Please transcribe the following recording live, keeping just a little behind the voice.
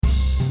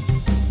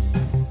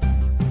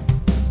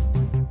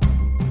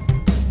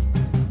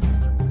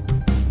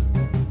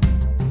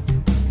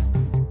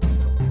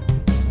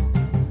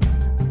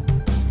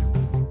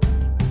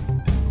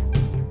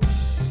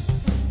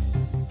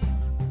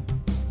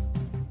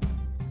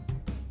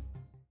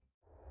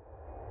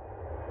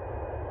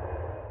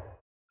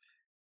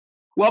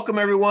Welcome,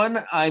 everyone.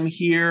 I'm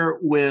here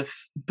with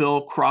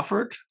Bill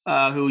Crawford,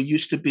 who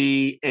used to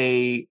be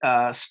a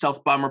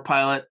stealth bomber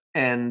pilot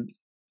and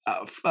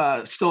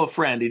still a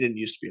friend. He didn't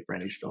used to be a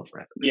friend. He's still a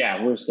friend.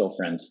 Yeah, we're still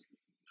friends.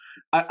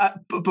 But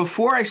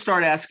before I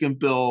start asking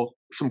Bill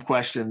some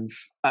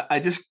questions,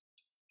 I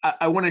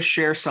want to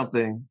share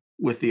something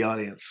with the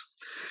audience.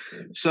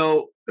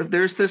 So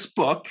there's this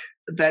book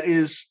that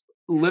is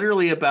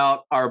literally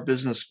about our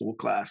business school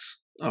class,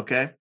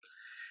 okay?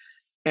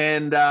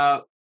 And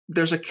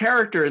there's a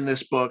character in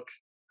this book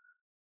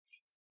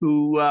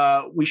who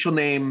we shall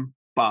name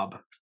Bob.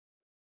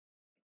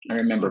 I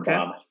remember Okay?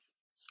 Bob.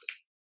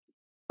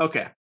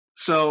 Okay,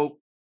 so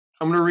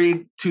I'm going to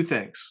read two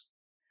things.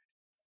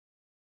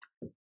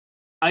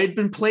 I had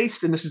been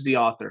placed, and this is the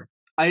author,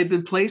 I had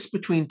been placed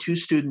between two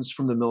students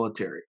from the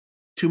military.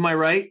 To my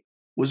right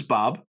was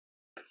Bob,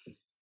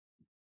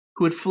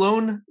 who had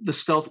flown the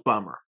stealth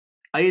bomber.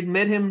 I had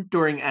met him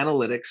during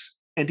analytics,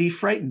 and he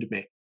frightened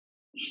me.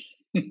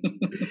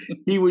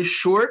 He was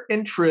short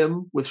and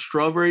trim with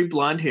strawberry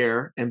blonde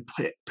hair and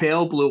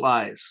pale blue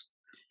eyes.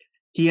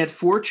 He had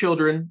 4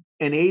 children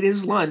and ate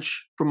his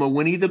lunch from a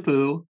Winnie the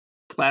Pooh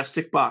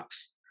plastic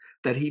box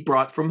that he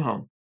brought from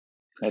home.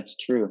 That's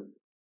true.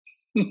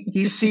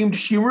 He seemed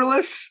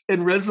humorless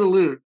and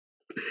resolute,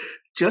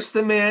 just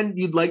the man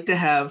you'd like to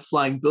have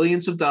flying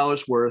billions of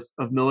dollars worth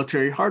of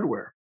military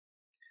hardware.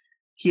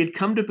 He had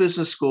come to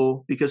business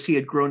school because he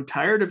had grown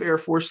tired of Air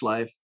Force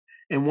life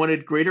and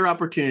wanted greater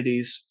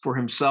opportunities for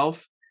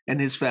himself and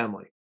his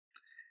family.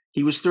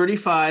 He was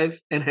 35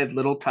 and had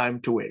little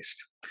time to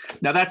waste.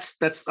 Now that's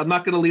I'm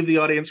not going to leave the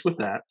audience with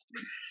that.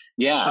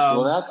 Yeah,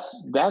 well,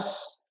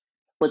 that's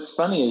what's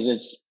funny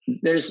is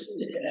there's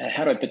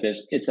how do I put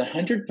this? It's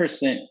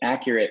 100%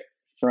 accurate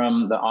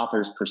from the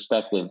author's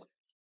perspective,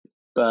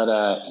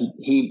 but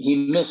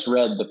he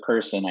misread the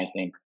person, I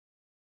think.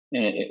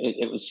 And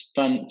it was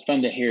fun. It's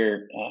fun to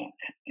hear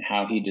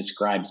how he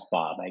describes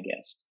Bob, I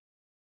guess.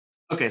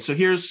 Okay, so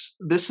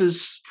this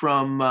is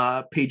from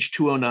page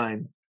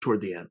 209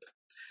 toward the end.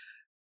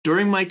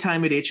 During my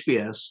time at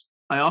HBS,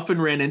 I often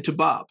ran into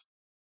Bob,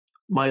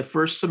 my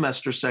first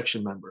semester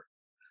section member,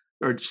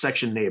 or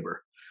section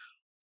neighbor.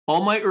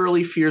 All my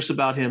early fears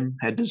about him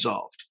had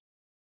dissolved.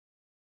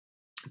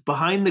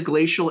 Behind the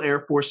glacial Air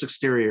Force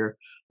exterior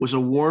was a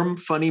warm,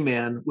 funny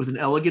man with an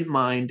elegant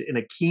mind and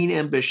a keen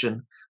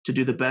ambition to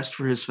do the best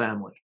for his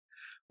family.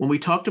 When we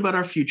talked about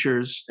our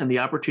futures and the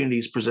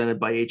opportunities presented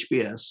by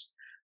HBS,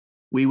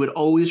 we would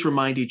always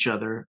remind each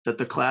other that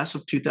the class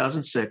of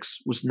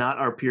 2006 was not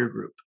our peer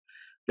group.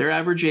 Their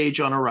average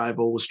age on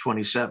arrival was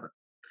 27.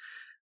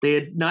 They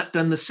had not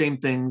done the same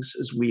things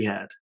as we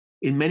had.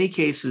 In many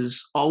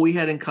cases, all we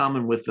had in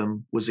common with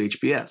them was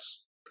HBS.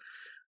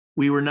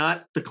 We were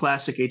not the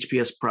classic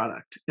HBS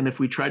product, and if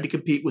we tried to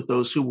compete with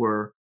those who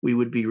were, we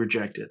would be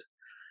rejected.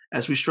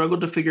 As we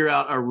struggled to figure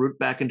out our route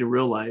back into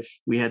real life,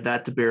 we had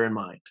that to bear in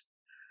mind.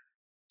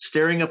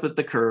 Staring up at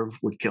the curve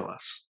would kill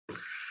us.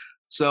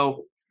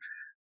 So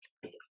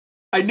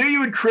I knew you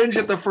would cringe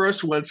at the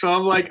first one, so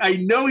I'm like, I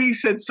know he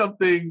said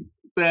something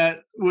that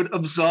would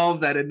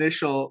absolve that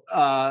initial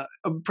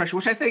impression,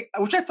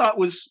 which I thought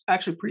was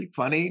actually pretty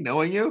funny,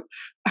 knowing you.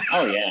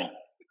 Oh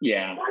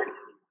yeah.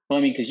 Well,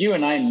 I mean, because you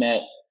and I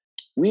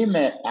we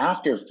met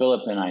after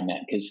Philip and I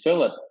met. Because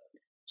Philip.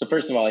 So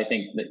first of all, I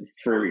think that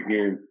for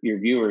your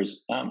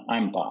viewers,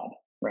 I'm Bob,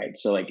 right?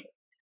 So like,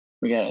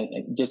 we got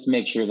to just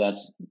make sure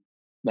that's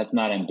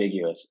not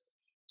ambiguous.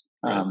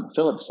 Right.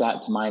 Philip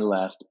sat to my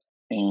left.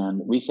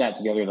 And we sat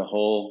together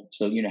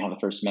so you know how the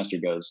first semester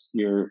goes.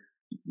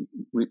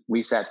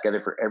 We sat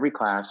together for every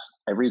class,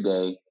 every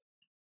day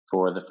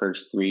for the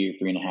first 3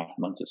 or 3.5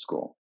 months of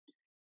school.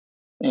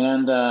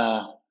 And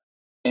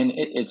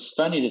it's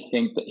funny to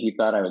think that he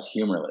thought I was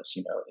humorless.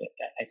 You know,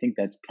 I think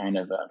that's kind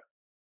of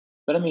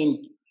but I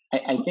mean,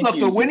 I think look,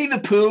 the Winnie the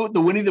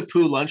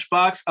Pooh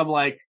lunchbox. I'm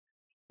like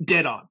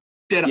dead on,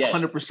 yes.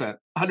 100%.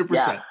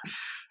 Yeah.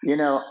 You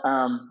know,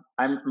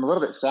 I'm a little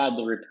bit sad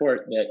to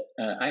report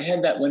that I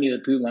had that Winnie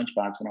the Pooh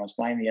lunchbox when I was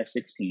flying the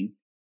F-16.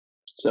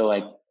 So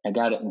like I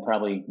got it in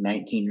probably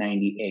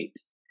 1998.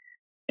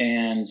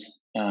 And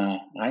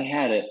I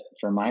had it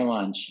for my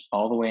lunch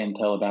all the way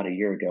until about a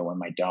year ago when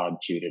my dog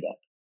chewed it up.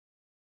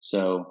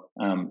 So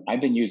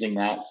I've been using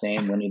that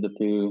same Winnie the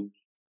Pooh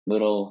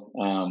little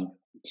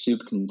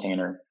soup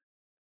container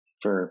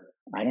for,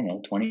 I don't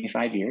know,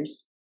 25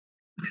 years.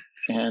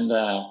 And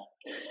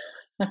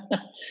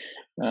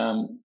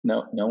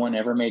no one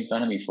ever made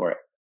fun of me for it,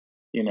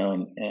 you know,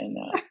 and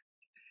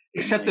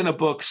except in a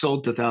book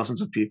sold to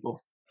thousands of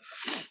people.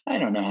 I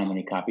don't know how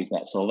many copies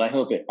that sold. I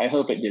hope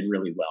it did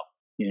really well.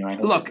 You know,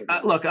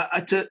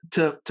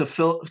 to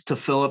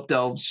Philip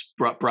Delves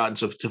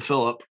broads of to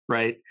Philip,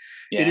 right?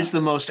 Yeah. It is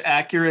the most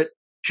accurate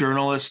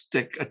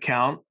journalistic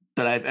account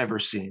that I've ever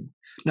seen.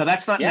 Now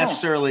that's not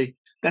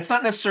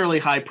necessarily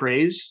high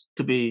praise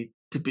to be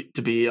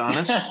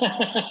honest.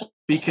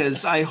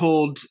 Because I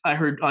hold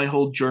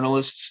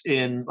journalists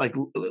in like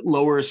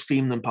lower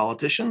esteem than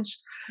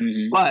politicians,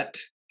 mm-hmm. but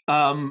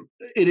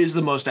It is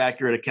the most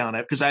accurate account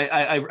because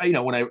I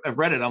when I've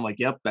read it, I'm like,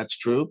 yep, that's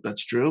true.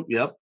 That's true.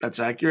 Yep. That's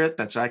accurate.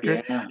 That's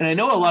accurate. Yeah. And I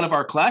know a lot of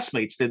our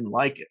classmates didn't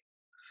like it.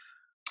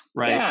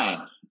 Right.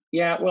 Yeah.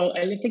 Yeah. Well,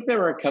 I think there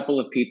were a couple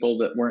of people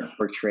that weren't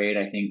portrayed,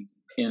 I think,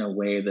 in a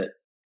way that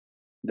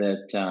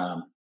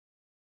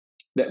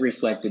that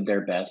reflected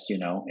their best,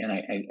 and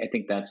I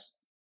think that's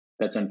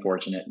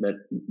unfortunate. But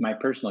my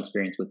personal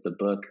experience with the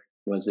book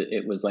was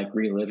it was like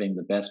reliving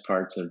the best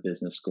parts of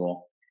business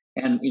school,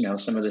 and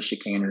some of the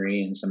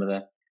chicanery and some of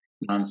the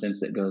nonsense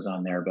that goes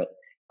on there. But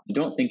I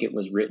don't think it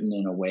was written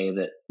in a way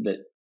that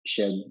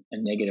shed a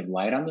negative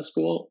light on the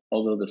school,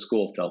 although the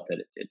school felt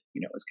that it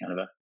was kind of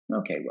a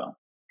okay, well,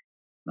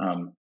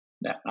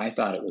 that I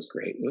thought it was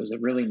great. It was a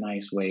really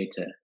nice way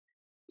to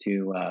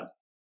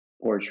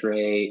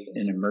portray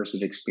an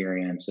immersive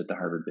experience at the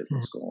Harvard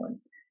Business School,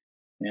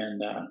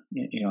 and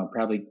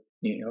probably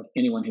if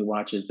anyone who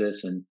watches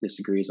this and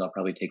disagrees, I'll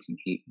probably take some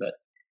heat, but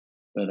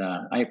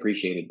I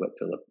appreciated what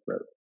Philip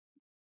wrote.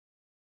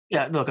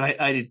 Yeah, look,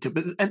 I did too.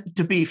 But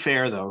to be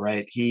fair, though,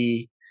 right?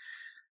 He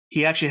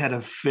actually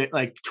had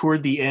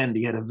toward the end,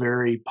 he had a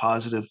very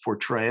positive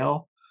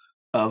portrayal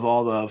of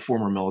all the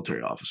former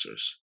military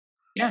officers.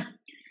 Yeah,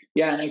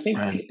 yeah, and I think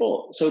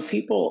people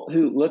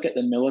who look at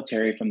the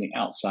military from the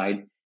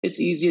outside, it's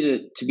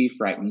easy to be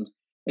frightened.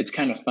 It's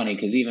kind of funny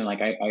because even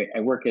like I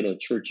work at a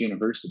church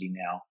university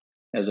now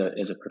as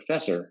a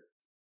professor,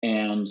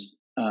 and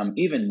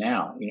even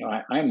now,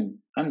 I'm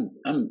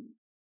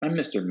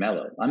Mr.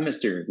 Mellow. I'm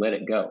Mr. Let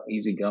it go,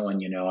 easy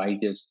going.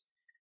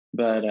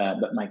 But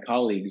my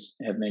colleagues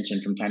have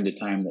mentioned from time to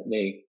time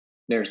that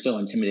they're still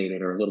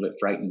intimidated or a little bit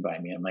frightened by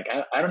me. I'm like,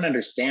 I don't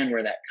understand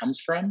where that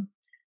comes from,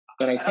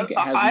 but I think it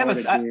has more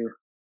to do.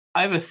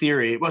 I have a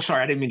theory. Well,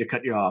 sorry, I didn't mean to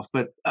cut you off,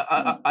 but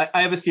I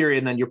have a theory,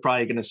 and then you're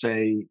probably going to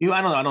say,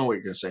 I don't know what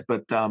you're going to say,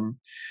 but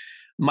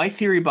my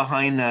theory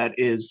behind that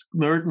is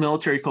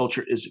military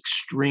culture is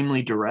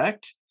extremely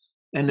direct,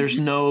 and there's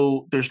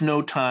no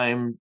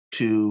time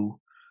to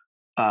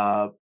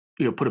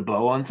put a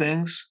bow on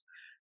things,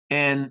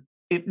 and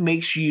it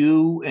makes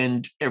you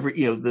and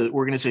the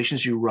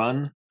organizations you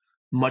run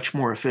much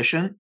more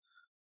efficient.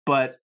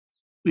 But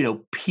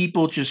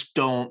people just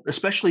don't,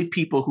 especially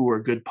people who are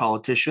good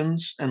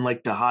politicians and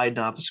like to hide and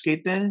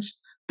obfuscate things.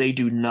 They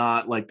do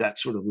not like that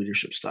sort of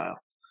leadership style.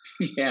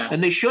 Yeah.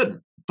 And they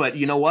shouldn't. But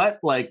you know what?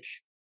 Like,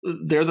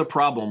 they're the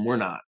problem. We're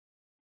not.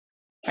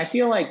 I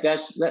feel like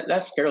that's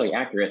fairly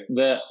accurate.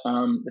 The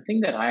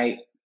thing that I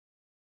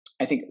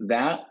think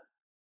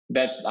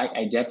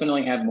I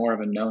definitely have more of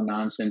a no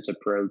nonsense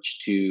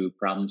approach to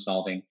problem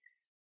solving.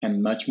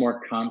 I'm much more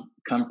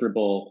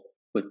comfortable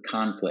with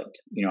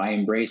conflict. I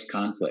embrace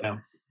conflict. Yeah.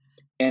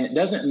 And it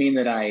doesn't mean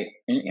that I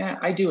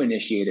do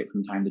initiate it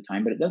from time to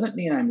time, but it doesn't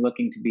mean I'm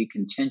looking to be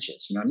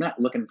contentious. I'm not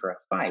looking for a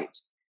fight,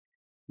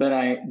 but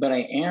I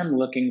am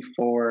looking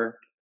for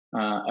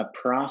a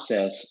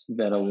process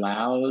that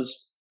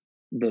allows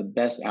the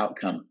best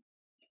outcome.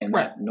 And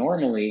that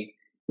normally,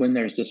 when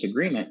there's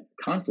disagreement,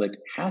 conflict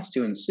has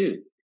to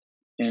ensue.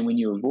 And when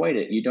you avoid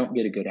it, you don't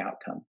get a good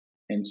outcome.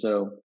 And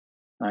so,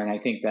 and I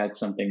think that's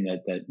something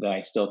that I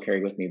still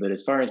carry with me. But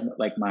as far as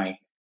like my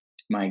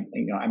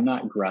I'm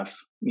not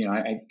gruff.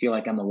 I feel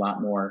like I'm a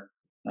lot more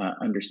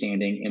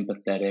understanding,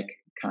 empathetic,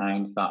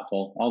 kind,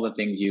 thoughtful. All the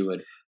things you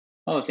would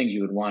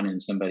want in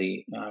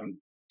somebody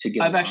to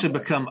get.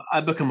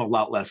 I've become a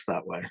lot less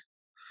that way.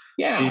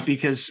 Yeah,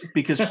 because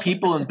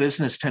people in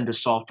business tend to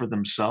solve for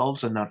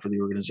themselves and not for the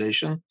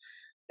organization,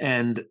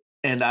 and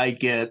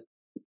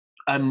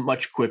I'm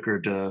much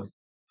quicker to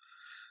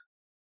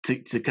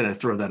kind of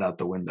throw that out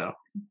the window.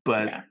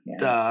 But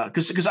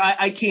because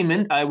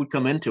I would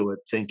come into it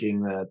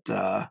thinking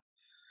that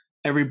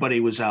everybody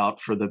was out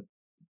for the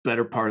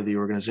better part of the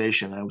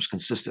organization. I was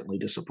consistently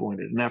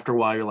disappointed. And after a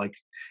while, you're like,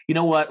 you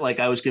know what? Like,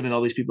 I was giving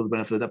all these people the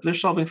benefit of that, but they're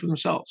solving for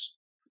themselves.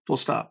 Full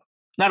stop.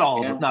 Not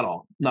all, not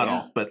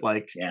all, but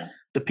like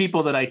the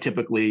people that I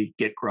typically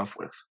get gruff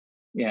with.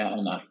 Yeah,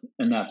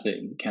 enough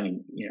to kind of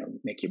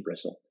make you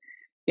bristle.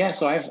 Yeah,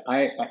 so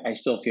I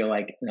still feel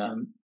like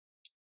the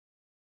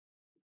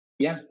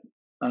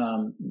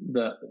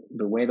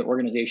way the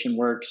organization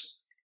works,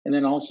 and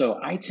then also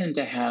I tend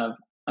to have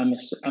I'm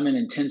an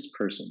intense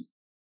person.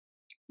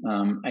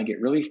 I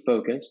get really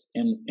focused,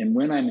 and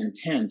when I'm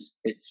intense,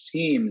 it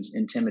seems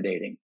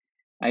intimidating.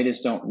 I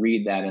just don't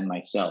read that in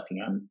myself.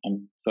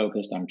 I'm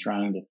focused. I'm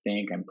trying to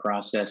think. I'm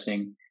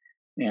processing,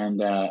 and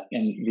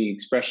the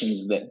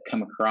expressions that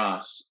come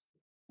across,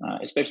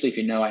 especially if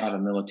I have a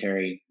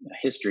military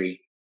history,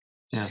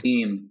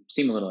 seem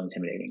a little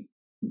intimidating.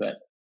 But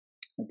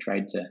I've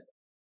tried to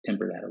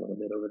temper that a little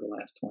bit over the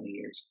last 20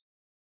 years.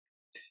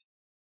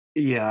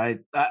 Yeah,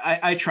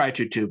 I try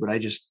to too, but I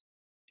just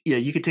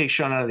you could take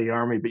Sean out of the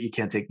Army, but you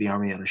can't take the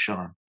Army out of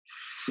Sean.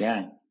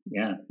 Yeah.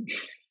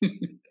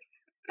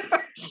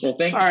 Well,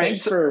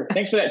 thanks for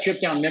that trip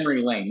down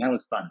memory lane. That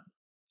was fun.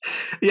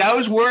 Yeah, I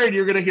was worried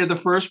you're going to hear the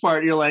first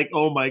part. You're like,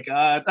 oh my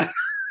God.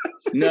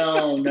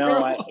 No.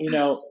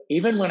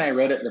 Even when I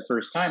read it the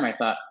first time, I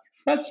thought,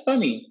 that's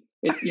funny.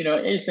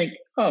 I just think,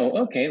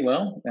 oh, okay,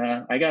 well,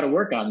 I got to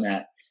work on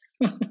that.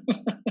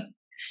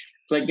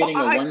 It's like Well, getting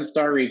a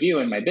 1-star review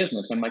in my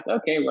business. I'm like,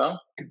 okay,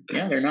 well,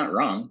 yeah, they're not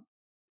wrong.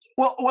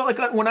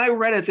 like when I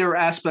read it, there were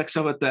aspects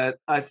of it that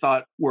I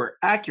thought were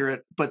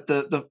accurate, but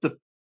the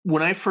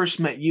when I first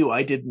met you,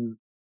 I didn't.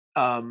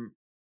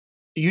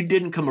 You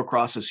didn't come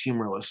across as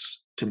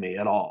humorless to me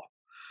at all.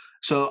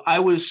 So I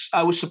was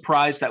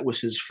surprised that was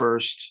his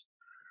first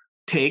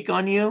take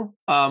on you.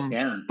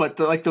 Yeah. But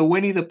the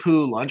Winnie the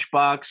Pooh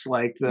lunchbox,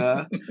 like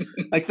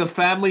the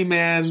family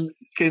man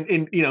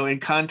in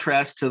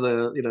contrast to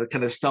the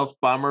kind of stealth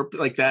bomber,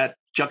 like that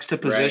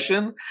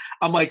juxtaposition. Right.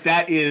 I'm like,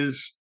 that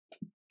is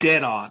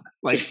dead on.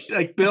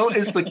 Like Bill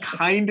is the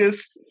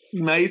kindest,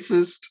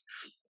 nicest,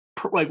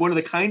 like one of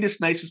the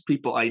kindest, nicest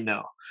people I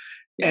know.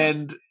 Yeah.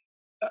 And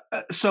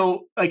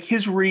so like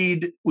his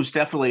read was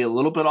definitely a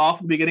little bit off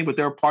at the beginning, but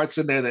there are parts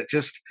in there that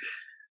just,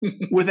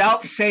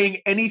 without saying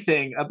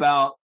anything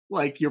about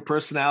like your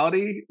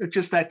personality,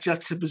 just that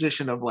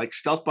juxtaposition of like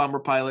stealth bomber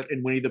pilot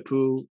and Winnie the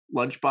Pooh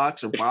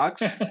lunchbox or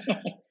box.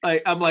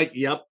 I'm like,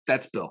 yep,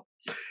 that's Bill.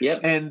 Yep.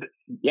 And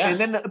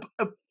then,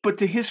 but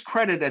to his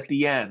credit at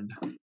the end,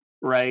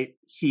 right?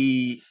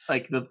 He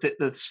like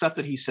the stuff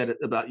that he said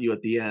about you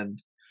at the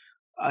end,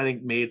 I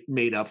think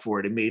made up for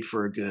it. It made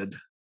for a good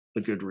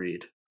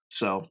read.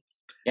 So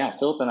yeah,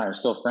 Philip and I are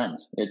still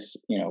friends. It's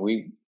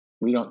we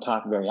don't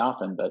talk very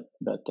often, but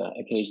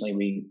occasionally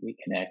we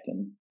connect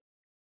and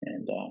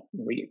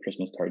we get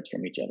Christmas cards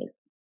from each other.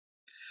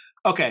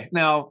 Okay,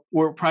 now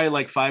we're probably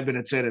like 5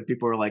 minutes in, and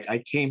people are like,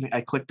 "I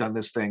clicked on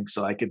this thing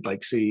so I could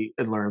like see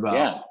and learn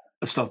about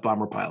a stealth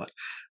bomber pilot."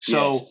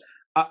 So yes.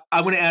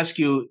 I'm going to ask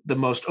you the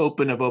most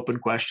open of open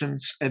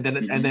questions, and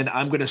then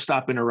I'm going to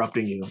stop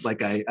interrupting you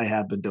like I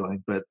have been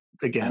doing. But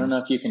again, I don't know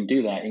if you can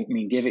do that. I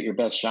mean, give it your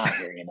best shot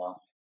here.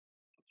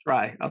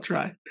 I'll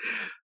try.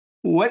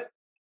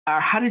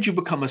 How did you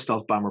become a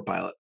stealth bomber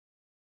pilot?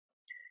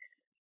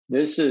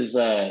 This is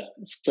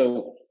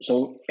so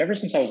ever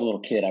since I was a little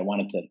kid, I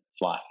wanted to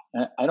fly.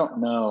 I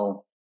don't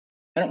know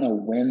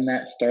when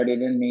that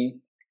started in me,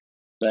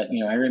 but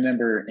I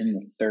remember in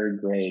the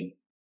 3rd grade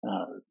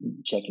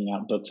checking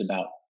out books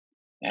about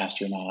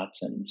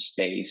astronauts and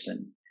space,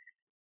 and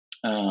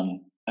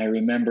I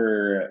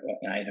remember,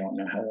 I don't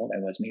know how old I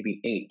was,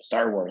 maybe 8.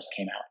 Star Wars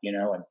came out,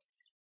 and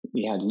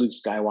we had Luke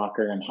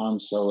Skywalker and Han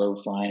Solo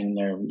flying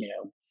their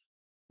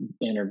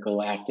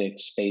intergalactic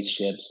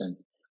spaceships, and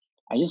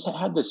I just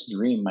had this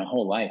dream my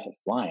whole life of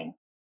flying.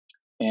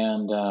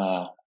 And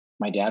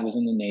my dad was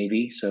in the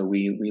Navy, so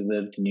we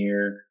lived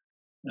near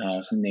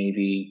some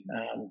Navy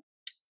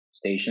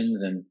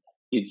stations, and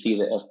you'd see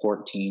the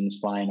F-14s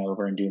flying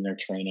over and doing their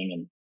training.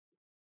 And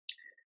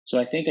so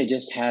I think I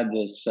just had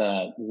this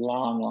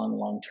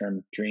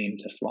long-term dream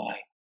to fly.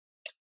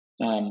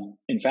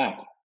 In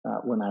fact,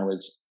 when I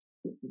was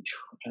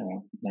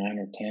 9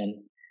 or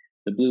 10,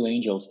 the Blue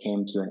Angels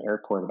came to an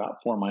airport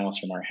about 4 miles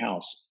from our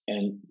house,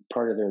 and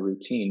part of their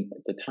routine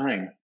at the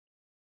time,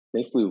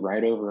 they flew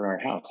right over our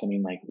house. I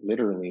mean, like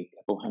literally a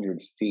couple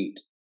hundred feet.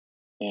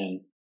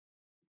 And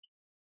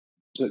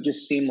so it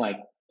just seemed like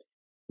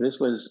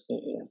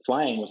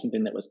flying was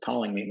something that was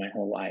calling me my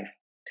whole life.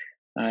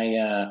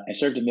 I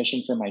served a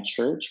mission for my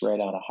church right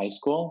out of high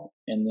school,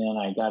 and then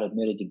I got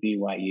admitted to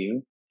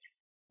BYU,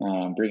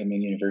 Brigham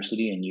Young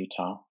University in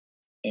Utah.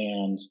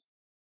 And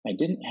I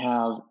didn't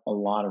have a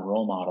lot of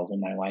role models in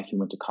my life who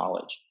went to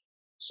college.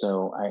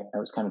 So I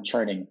was kind of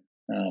charting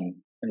a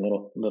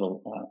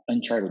little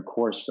uncharted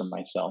course for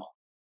myself.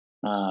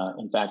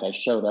 In fact, I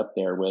showed up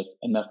there with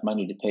enough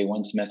money to pay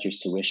 1 semester's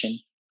tuition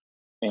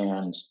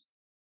and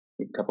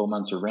a couple of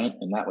months of rent,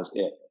 and that was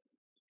it.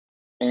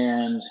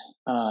 And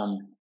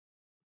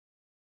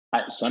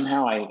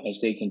somehow I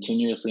stayed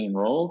continuously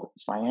enrolled,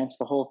 financed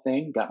the whole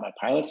thing, got my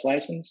pilot's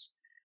license.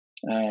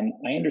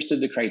 I understood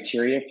the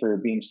criteria for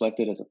being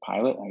selected as a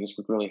pilot. I just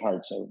worked really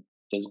hard. So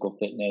physical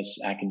fitness,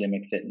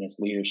 academic fitness,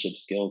 leadership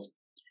skills,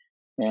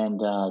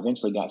 and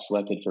eventually got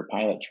selected for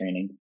pilot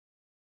training.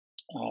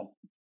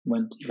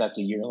 That's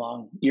a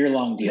year-long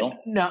deal.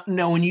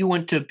 Now, when you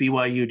went to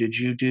BYU, did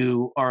you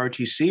do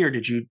ROTC or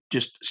did you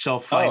just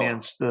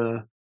self-finance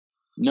the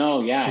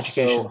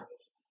education? So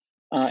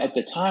at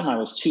the time, I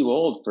was too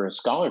old for a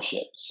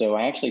scholarship, so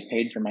I actually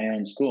paid for my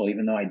own school,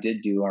 even though I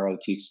did do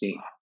ROTC.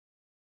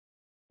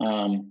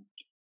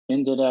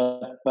 Ended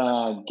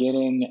up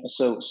getting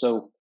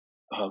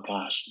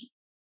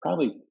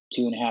probably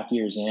 2.5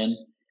 years in,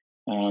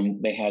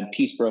 they had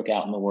peace broke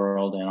out in the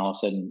world, and all of a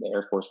sudden the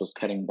Air Force was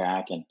cutting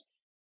back. And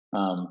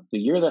the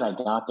year that I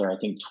got there, I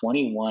think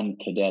 21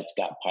 cadets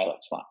got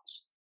pilot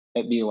slots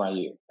at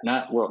BYU.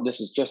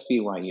 This is just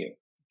BYU.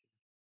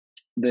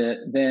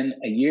 Then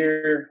a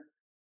year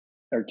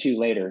or 2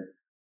 later,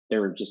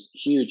 there were just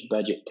huge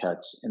budget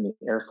cuts, and the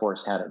Air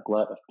Force had a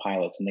glut of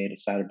pilots, and they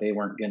decided they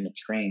weren't going to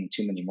train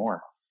too many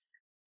more.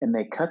 And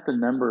they cut the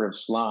number of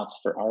slots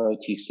for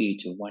ROTC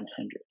to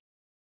 100.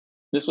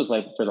 This was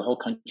like for the whole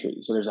country.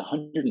 So there's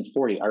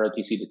 140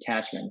 ROTC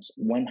detachments,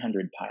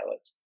 100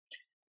 pilots.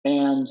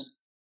 And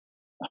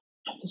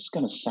this is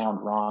going to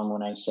sound wrong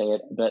when I say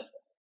it, but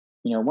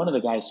one of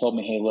the guys told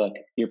me, "Hey, look,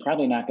 you're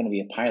probably not going to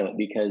be a pilot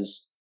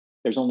because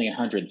there's only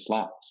 100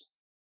 slots."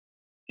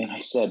 And I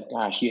said,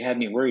 "Gosh, you had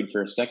me worried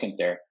for a second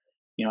there.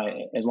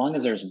 As long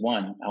as there's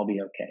one, I'll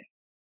be okay."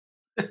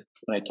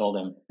 But I told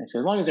him, I said,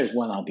 "As long as there's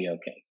one, I'll be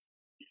okay."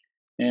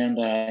 And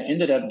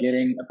ended up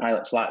getting a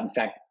pilot slot. In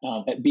fact,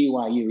 at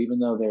BYU, even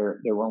though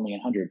there were only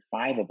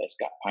 105 of us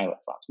got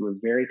pilot slots, we were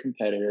very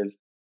competitive.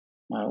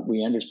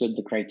 We understood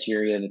the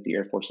criteria that the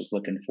Air Force was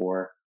looking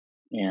for,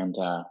 and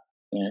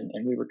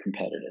and we were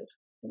competitive.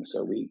 And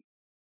so we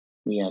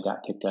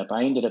got picked up.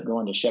 I ended up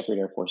going to Shepherd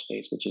Air Force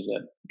Base, which is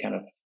a kind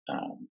of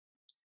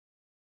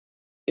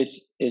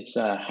it's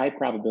a high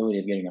probability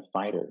of getting a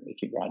fighter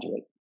if you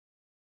graduate.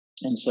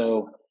 And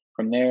so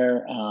from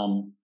there,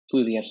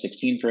 flew the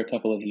F-16 for a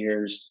couple of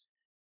years.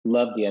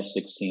 Loved the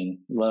F-16.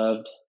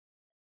 Loved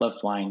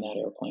flying that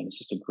airplane. It's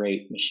just a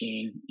great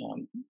machine.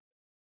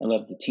 I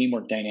loved the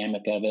teamwork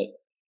dynamic of it.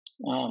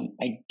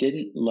 I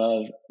didn't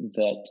love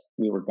that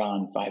we were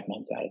gone 5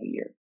 months out of the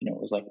year. It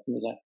was a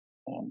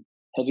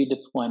heavy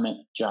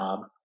deployment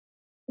job,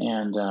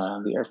 and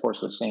the Air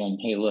Force was saying,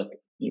 "Hey, look,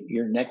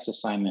 your next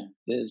assignment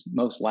is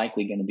most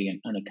likely going to be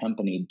an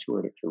unaccompanied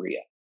tour to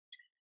Korea."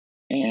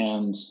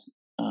 And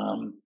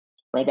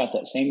right about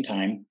that same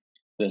time,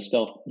 the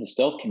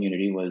stealth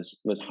community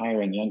was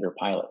hiring younger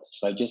pilots.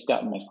 So I just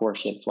gotten my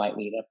 4-ship flight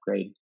lead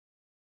upgrade,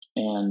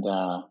 and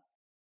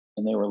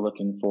they were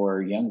looking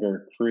for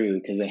younger crew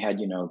because they had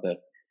the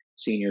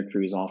senior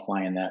crews all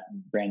flying that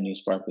brand new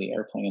sparkly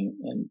airplane,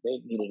 and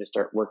they needed to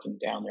start working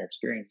down their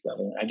experience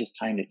level. And I just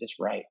timed it just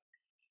right.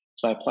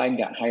 So I applied and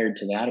got hired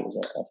to that. It was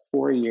a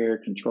 4-year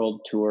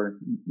controlled tour,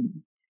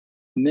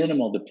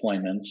 minimal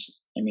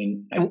deployments. I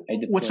mean, I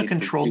what's a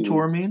controlled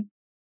tour mean?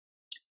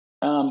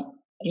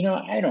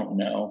 I don't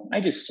know. I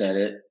just said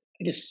it.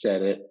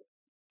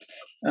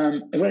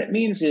 What it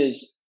means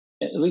is,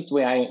 at least the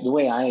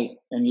way I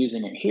am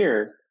using it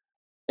here,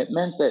 it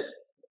meant that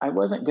I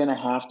wasn't going to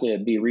have to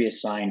be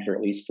reassigned for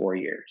at least 4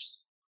 years.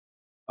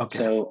 Okay.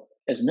 So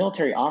as a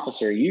military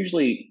officer,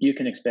 usually you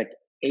can expect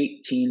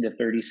 18 to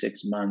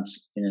 36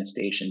 months in a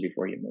station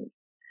before you move.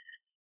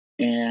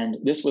 And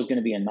this was going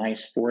to be a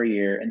nice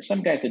 4-year, and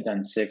some guys had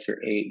done 6 or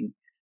 8. And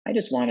I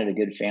just wanted a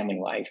good family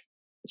life.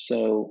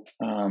 So,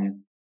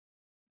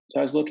 so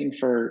I was looking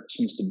for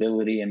some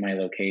stability in my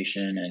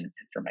location and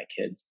for my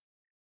kids.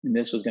 And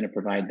this was going to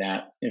provide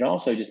that. It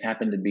also just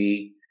happened to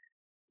be,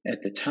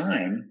 at the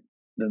time,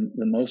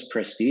 the most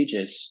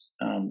prestigious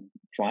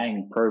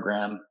flying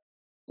program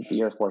that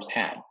the Air Force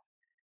had.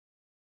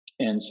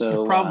 And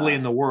so probably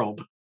in the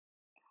world.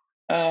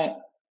 Yeah,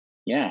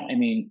 I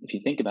mean, if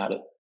you think about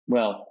it,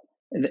 well,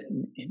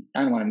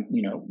 I don't want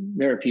to,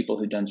 there are people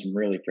who've done some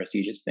really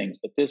prestigious things,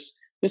 but this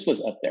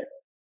was up there.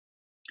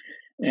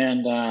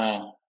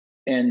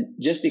 And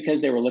just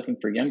because they were looking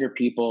for younger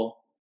people,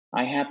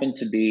 I happened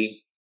to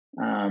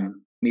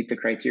meet the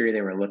criteria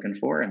they were looking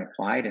for and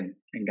applied and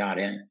got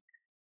in.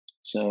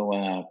 So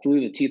flew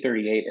the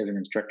T-38 as an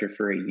instructor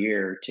for a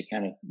year to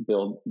kind of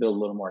build a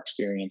little more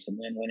experience, and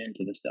then went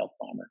into the stealth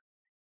bomber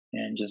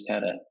and just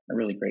had a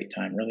really great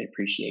time. Really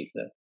appreciate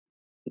the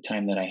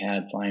time that I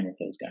had flying with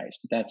those guys.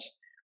 But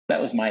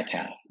that was my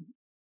path.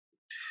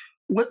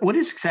 What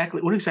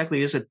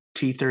exactly is a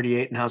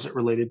T-38, and how's it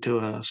related to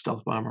a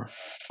stealth bomber?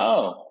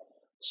 Oh,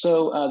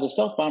 so the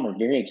stealth bomber,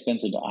 very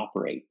expensive to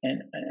operate,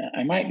 and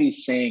I might be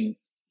saying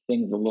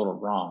things a little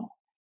wrong.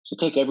 So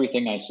take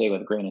everything I say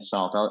with a grain of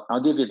salt.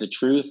 I'll give you the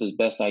truth as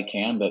best I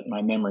can, but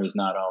my memory is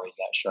not always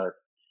that sharp.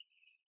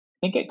 I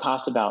think it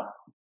costs about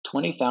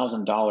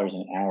 $20,000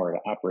 an hour to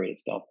operate a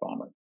stealth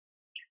bomber.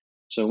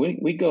 So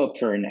we go up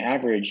for an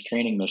average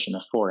training mission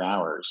of 4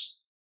 hours.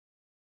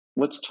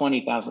 What's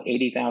 $20,000?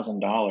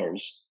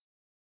 $80,000.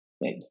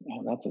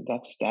 That's a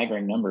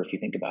staggering number if you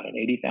think about it.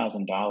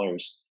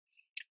 $80,000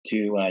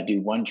 to do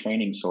one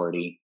training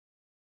sortie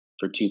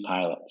for 2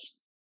 pilots.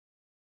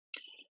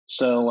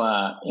 So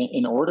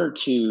in order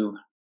to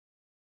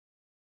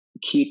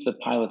keep the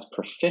pilots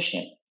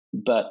proficient,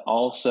 but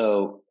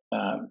also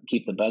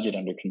keep the budget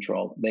under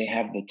control, they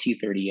have the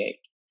T-38.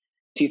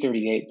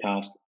 T-38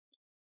 cost,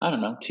 I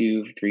don't know,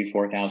 $2,000, $3,000,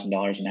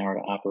 $4,000 an hour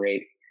to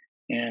operate,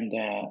 and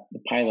the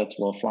pilots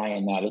will fly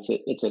in that.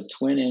 It's a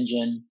twin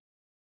engine,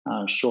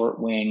 short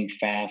wing,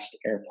 fast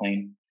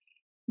airplane.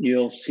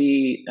 You'll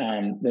see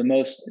the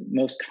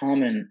most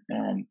common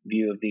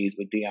view of these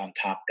would be on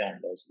Top Gun.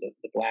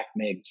 The black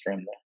MiGs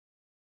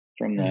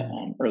from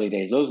the early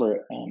days. Those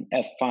were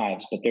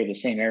F5s, but they're the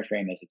same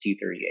airframe as the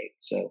T-38.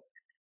 So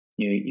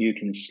you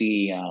can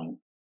see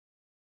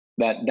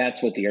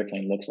that's what the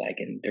airplane looks like,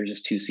 and there's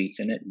just 2 seats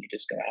in it, and you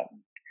just go out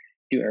and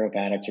do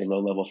aerobatics or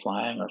low-level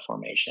flying or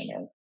formation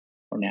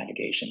or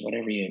navigation,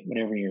 whatever your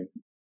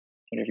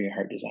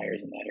heart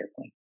desires in that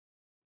airplane.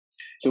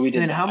 So we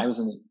did.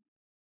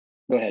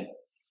 Go ahead.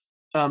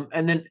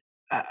 And then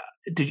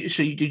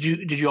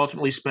did you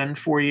ultimately spend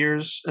 4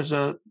 years as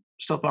a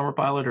stealth bomber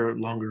pilot, or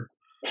longer?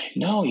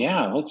 No,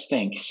 yeah. Let's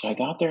think. So I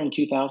got there in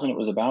 2000. It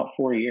was about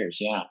 4 years.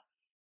 Yeah.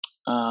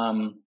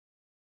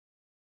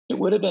 It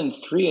would have been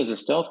 3 as a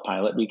stealth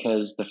pilot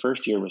because the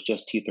first year was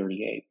just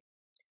T-38.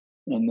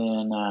 and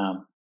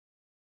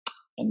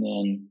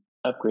then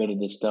upgraded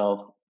to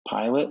stealth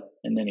pilot,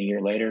 and then a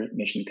year later,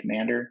 mission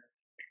commander,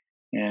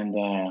 and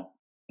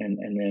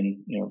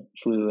then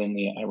flew in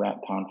the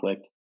Iraq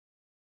conflict,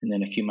 and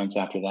then a few months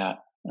after that,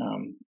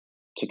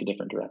 took a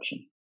different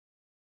direction.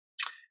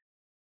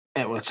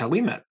 And well, that's how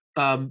we met.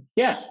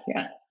 Yeah.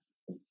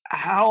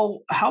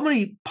 How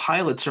many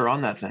pilots are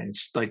on that thing?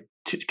 It's like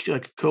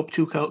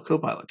two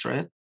co-pilots,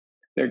 right?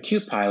 There are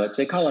two pilots.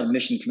 They call it a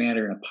mission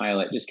commander and a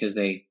pilot just because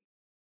they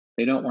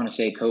don't want to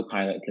say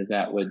co-pilot because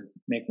that would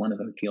make one of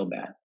them feel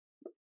bad.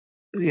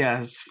 Yeah,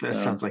 that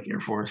sounds like Air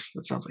Force.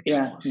 That sounds like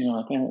Air Force.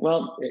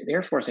 Well, the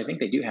Air Force, I think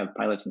they do have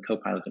pilots and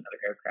co-pilots in other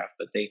aircraft,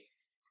 but they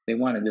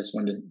wanted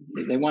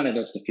they wanted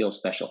us to feel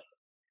special.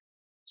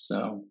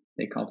 So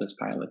they called us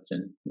pilots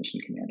and mission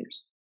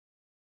commanders.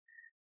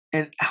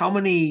 And how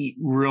many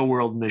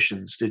real-world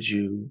missions did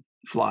you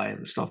fly in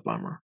the stealth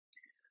bomber?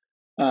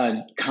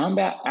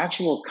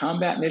 Actual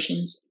combat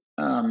missions,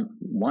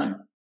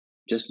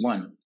 just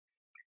one.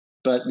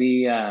 But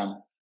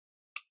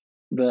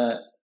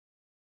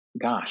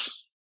gosh,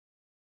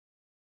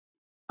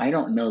 I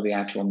don't know the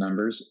actual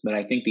numbers, but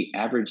I think the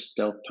average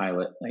stealth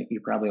pilot,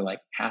 probably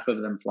half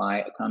of them fly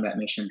a combat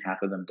mission,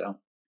 half of them don't.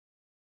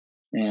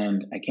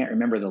 And I can't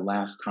remember the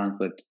last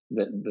conflict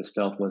that the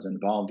stealth was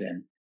involved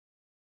in,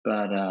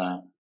 but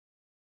I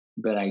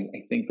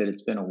think that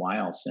it's been a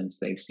while since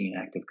they've seen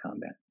active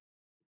combat.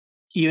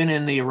 Even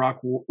in the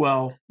Iraq War,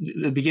 well,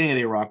 the beginning of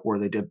the Iraq War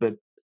they did, but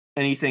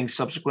anything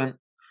subsequent?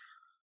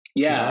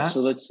 Yeah,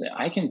 so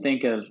I can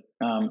think of,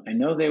 I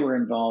know they were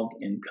involved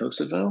in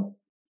Kosovo.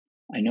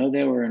 I know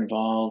they were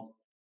involved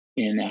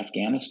in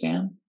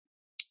Afghanistan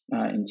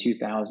in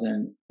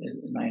 2000,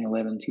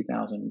 9/11,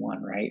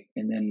 2001, right?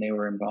 And then they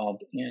were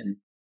involved in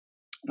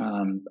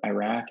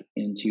Iraq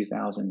in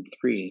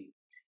 2003.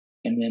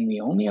 And then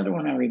the only other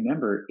one I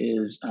remember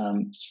is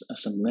some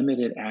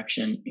limited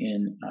action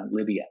in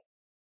Libya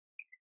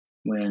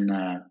when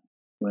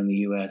the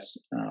U.S.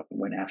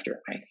 went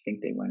after, I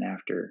think they went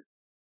after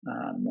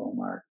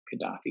Muammar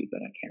Gaddafi,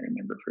 but I can't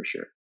remember for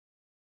sure.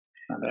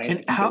 But I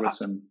think there was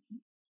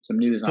some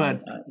news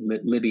on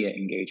Libya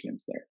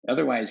engagements there.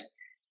 Otherwise,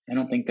 I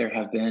don't think there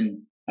have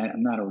been.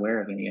 I'm not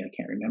aware of any. I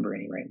can't remember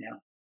any right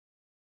now.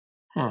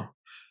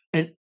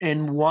 Huh?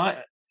 And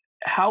why?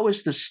 How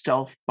is the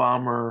stealth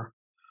bomber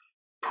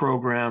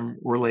program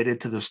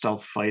related to the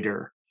stealth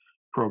fighter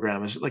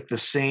program? Is it like the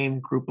same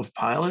group of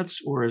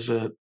pilots, or is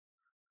it?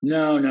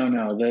 No.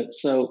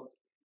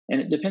 And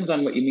it depends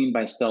on what you mean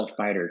by stealth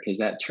fighter, because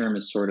that term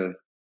is sort of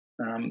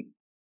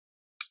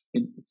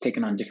it's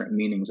taken on different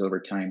meanings over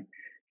time.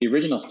 The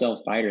original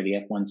stealth fighter, the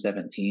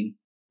F-117,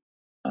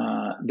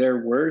 there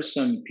were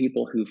some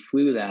people who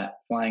flew that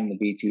flying the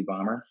B-2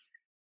 bomber,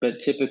 but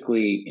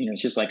typically,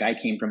 it's just like I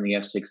came from the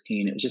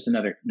F-16. It was just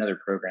another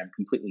program,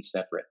 completely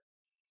separate.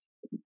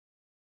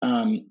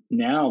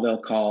 Now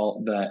they'll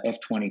call the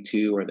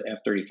F-22 or the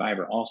F-35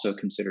 are also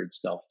considered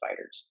stealth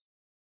fighters.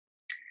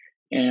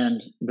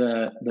 And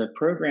the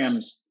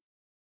programs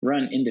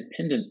run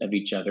independent of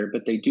each other,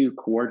 but they do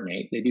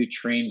coordinate. They do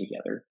train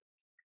together.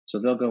 So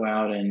they'll go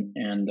out and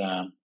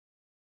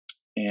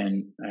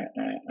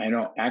I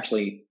don't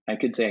actually. I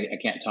could say I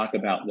can't talk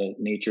about the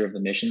nature of the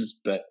missions,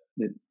 but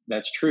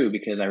that's true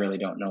because I really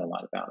don't know a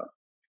lot about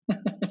them.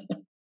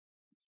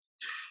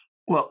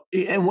 Well,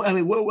 and I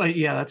mean,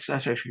 yeah, that's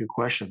actually a good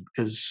question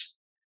because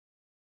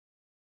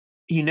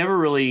you never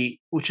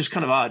really, which is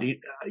kind of odd.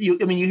 You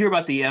hear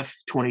about the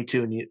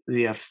F-22 and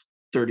the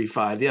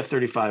F-35. The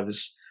F-35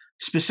 is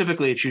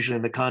specifically, it's usually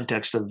in the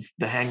context of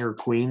the Hangar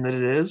Queen that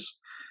it is.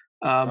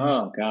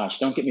 Oh gosh,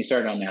 don't get me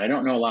started on that. I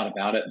don't know a lot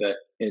about it, but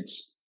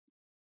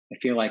I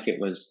feel like we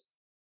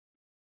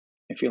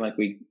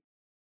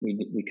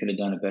could have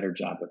done a better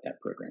job with that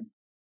program.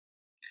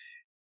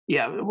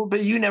 Yeah,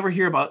 but you never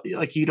hear about, you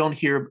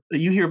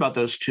hear about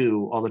those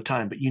two all the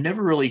time, but you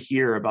never really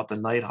hear about the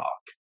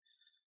Nighthawk.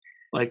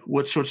 Like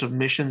what sorts of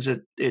missions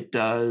it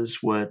does,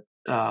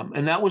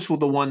 and that was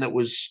the one that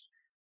was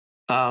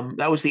the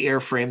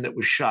airframe that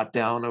was shot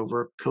down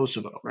over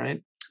Kosovo,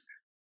 right?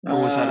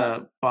 Or was that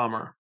a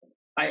bomber?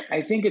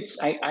 I think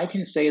I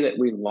can say that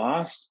we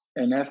lost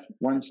an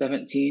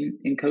F-117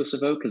 in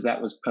Kosovo because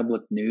that was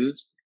public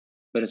news.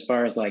 But as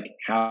far as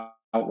how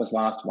it was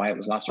lost, why it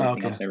was lost, or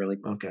anything else, I really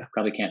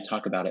probably can't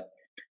talk about it.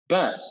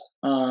 But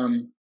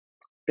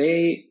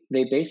they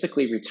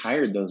basically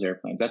retired those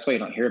airplanes. That's why you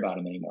don't hear about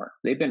them anymore.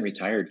 They've been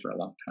retired for a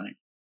long time.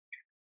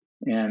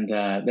 And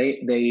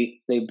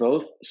they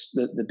both,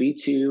 the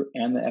B-2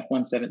 and the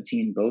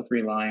F-117 both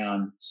rely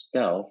on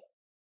stealth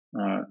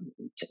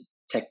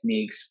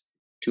techniques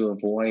to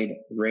avoid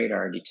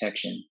radar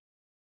detection,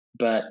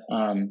 but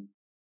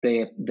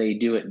they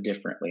do it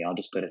differently. I'll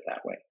just put it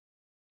that way.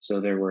 So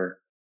there were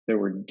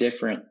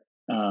different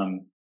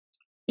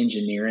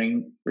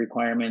engineering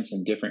requirements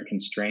and different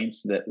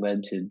constraints that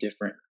led to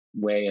different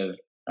way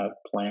of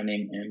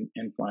planning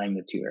and flying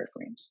the two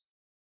airframes.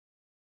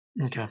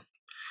 Okay.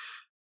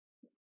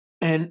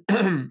 And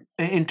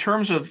in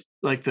terms of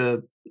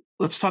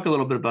let's talk a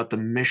little bit about the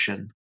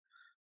mission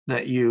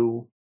that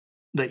you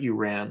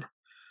ran.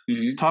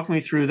 Talk me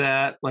through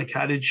that. Like,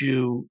 how did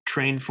you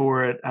train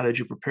for it? How did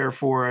you prepare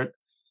for it?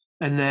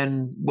 And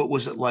then what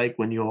was it like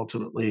when you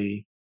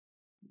ultimately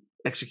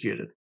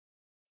executed?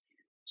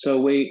 So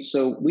when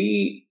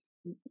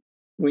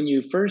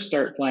you first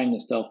start flying the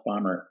stealth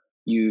bomber,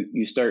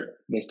 they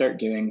start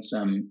doing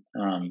some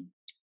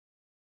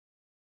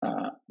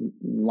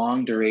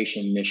long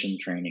duration mission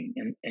training,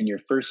 and your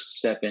first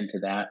step into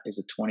that is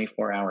a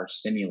 24-hour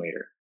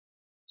simulator.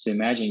 So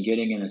imagine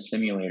getting in a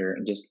simulator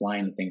and just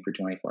flying the thing for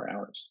 24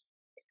 hours.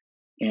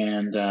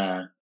 And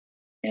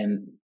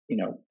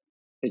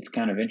it's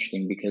kind of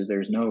interesting because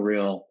there's no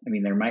real, I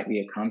mean, there might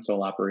be a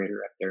console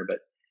operator up there, but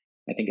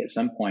I think at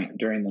some point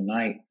during the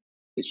night,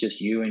 it's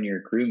just you and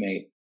your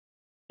crewmate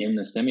in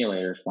the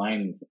simulator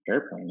flying the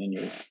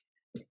airplane.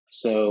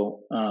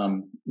 So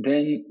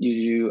then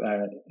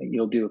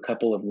you'll do a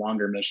couple of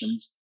longer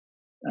missions.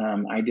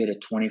 I did a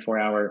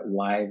 24-hour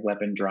live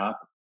weapon drop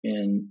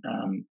in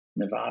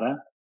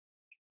Nevada.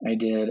 I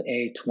did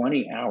a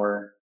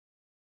 20-hour,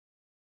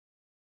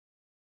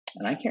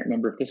 and I can't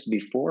remember if this is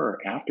before or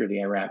after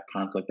the Iraq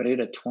conflict, but I did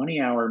a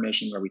 20-hour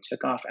mission where we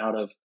took off out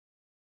of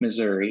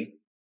Missouri.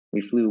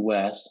 We flew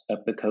west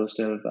off the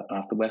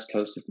west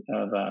coast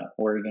of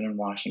Oregon and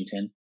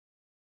Washington.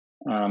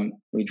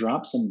 We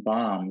dropped some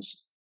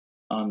bombs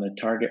on the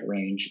target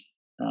range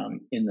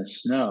in the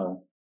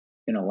snow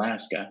in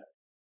Alaska.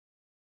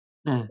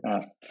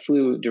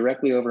 Flew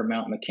directly over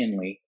Mount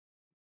McKinley,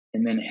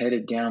 and then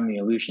headed down the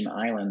Aleutian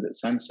Islands at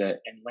sunset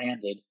and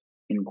landed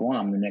in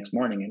Guam the next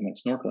morning and went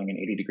snorkeling in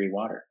 80-degree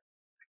water.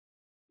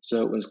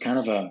 So it was kind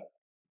of I'll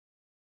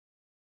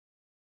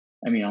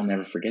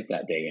never forget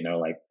that day,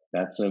 like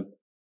that's a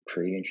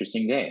pretty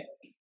interesting day.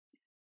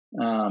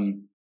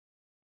 And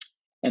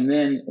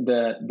then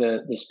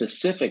the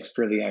specifics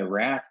for the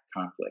Iraq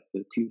conflict,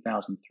 the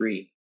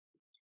 2003,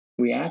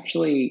 we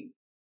actually,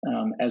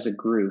 as a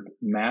group,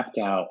 mapped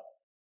out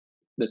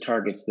the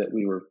targets that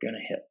we were going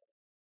to hit.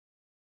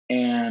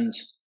 And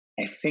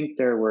I think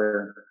there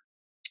were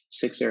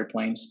 6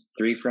 airplanes,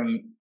 3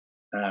 from,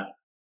 I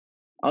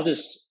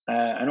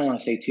don't want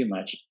to say too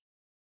much.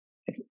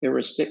 If there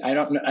were 6, I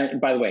don't know.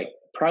 By the way,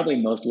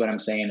 probably most of what I'm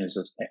saying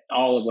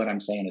all of what I'm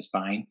saying is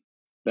fine,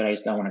 but I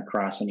just don't want to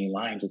cross any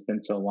lines. It's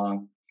been so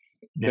long.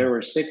 Yeah. There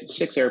were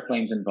six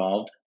airplanes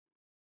involved.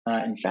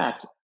 In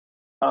fact,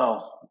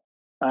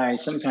 I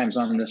sometimes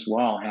on this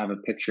wall have a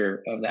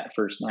picture of that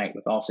first night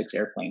with all 6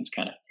 airplanes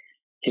kind of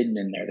hidden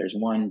in there. There's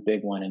one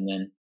big one and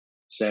then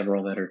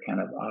several that are kind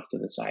of off to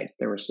the side.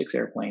 There were 6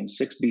 airplanes,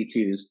 6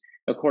 B-2s.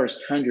 Of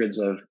course, hundreds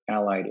of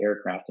Allied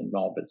aircraft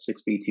involved, but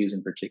 6 B-2s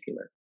in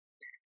particular.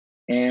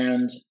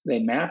 And they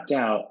mapped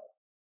out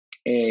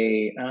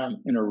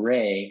an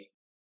array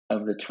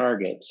of the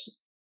targets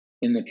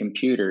in the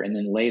computer and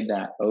then laid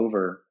that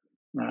over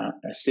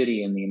a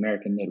city in the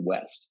American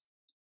Midwest.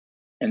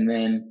 And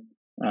then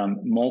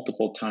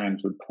multiple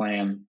times would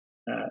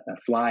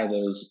fly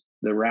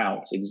the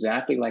routes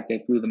exactly like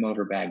they flew them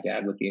over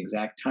Baghdad, with the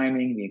exact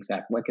timing, the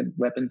exact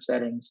weapon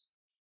settings,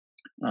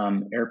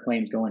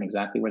 airplanes going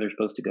exactly where they're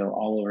supposed to go,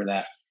 all over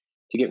that,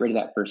 to get rid of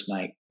that first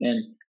night.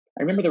 And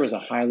I remember there was a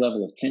high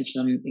level of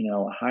tension,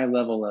 a high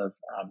level of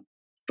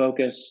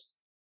focus,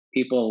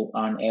 people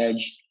on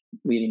edge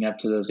leading up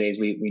to those days.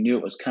 We knew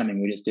it was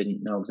coming. We just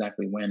didn't know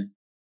exactly when.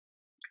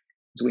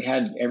 So we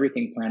had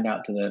everything planned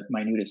out to the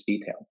minutest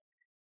detail.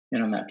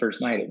 And on that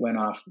first night, it went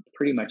off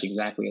pretty much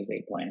exactly as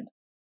they planned.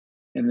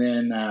 And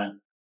then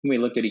we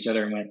looked at each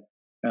other and went,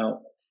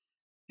 "Oh,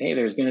 hey,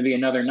 there's going to be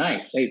another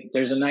night. Hey,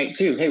 there's a night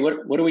 2. Hey,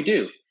 what do we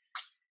do?"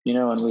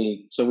 And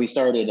we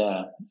started,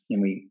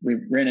 and we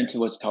ran into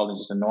what's called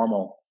just a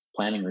normal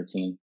planning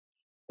routine.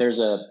 There's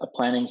a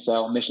planning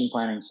cell, mission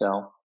planning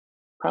cell,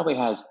 probably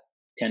has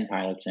 10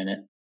 pilots in it,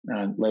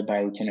 led by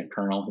a lieutenant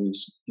colonel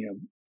who's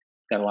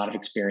got a lot of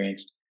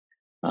experience.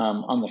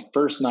 On the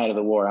first night of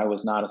the war, I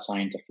was not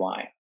assigned to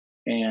fly,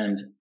 and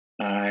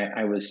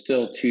I was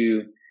still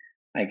too,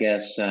 I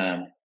guess,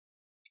 I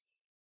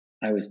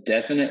was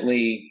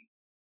definitely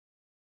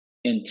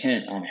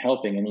intent on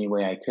helping in any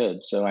way I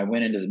could. So I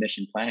went into the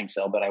mission planning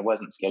cell, but I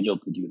wasn't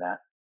scheduled to do that.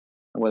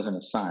 I wasn't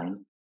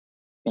assigned.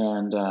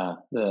 And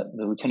the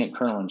lieutenant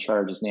colonel in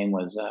charge, his name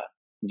was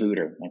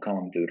Vooter. I call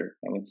him Vooter.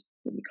 That was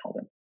what we called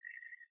him.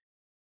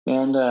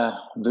 And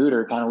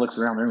Vooter kind of looks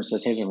around the room and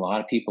says, "Hey, there's a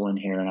lot of people in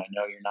here, and I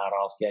know you're not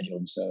all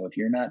scheduled. So if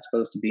you're not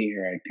supposed to be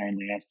here, I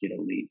kindly ask you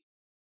to leave."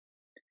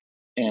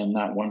 And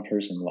not one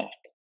person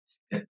left.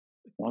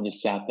 I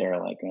just sat there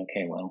like,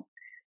 okay, well.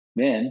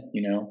 Then,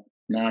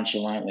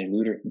 nonchalantly,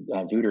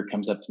 Vooter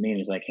comes up to me and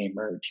he's like, "Hey,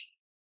 merge."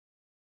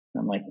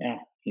 I'm like,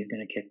 he's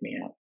going to kick me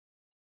out.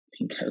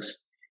 He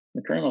goes,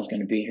 "The colonel's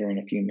going to be here in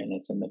a few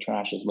minutes and the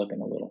trash is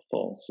looking a little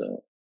full.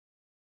 So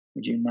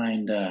would you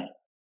mind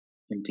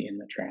emptying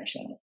the trash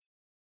out?"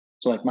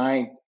 So like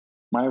my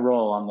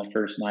role on the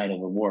first night of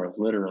the war was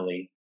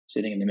literally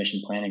sitting in the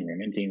mission planning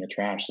room, emptying the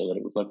trash so that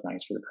it would look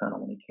nice for the colonel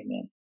when he came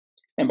in.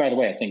 And by the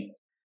way, I think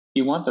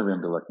you want the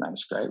room to look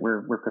nice, right?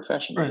 We're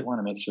professionals. Right. We want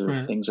to make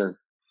sure things are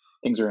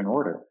in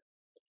order.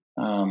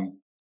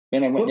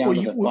 Then I went down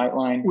to the flight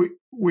line.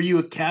 Were you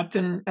a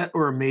captain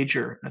or a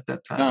major at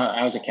that time?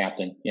 I was a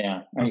captain.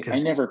 Yeah. Okay. I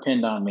never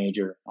pinned on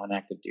major on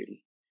active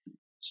duty.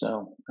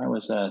 So I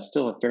was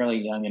still a fairly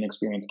young,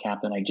 inexperienced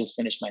captain. I just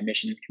finished my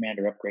mission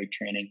commander upgrade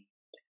training,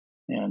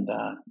 and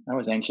I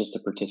was anxious to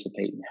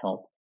participate and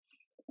help.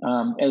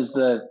 As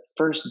the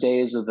first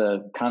days of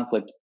the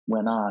conflict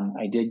went on,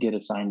 I did get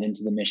assigned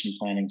into the mission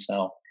planning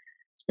cell.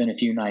 Spent a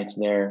few nights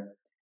there,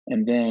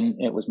 and then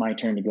it was my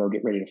turn to go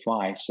get ready to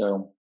fly.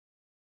 So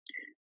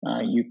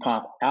you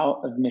pop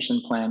out of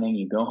mission planning,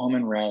 you go home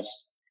and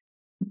rest.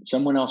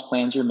 Someone else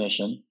plans your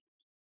mission,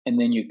 and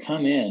then you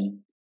come in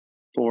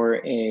for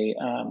a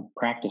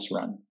practice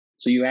run.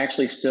 So you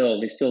actually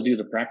they still do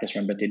the practice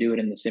run, but they do it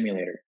in the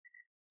simulator.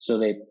 So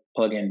they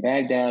plug in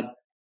Baghdad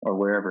or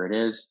wherever it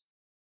is.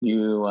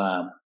 You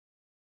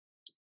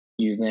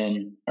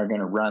then are going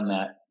to run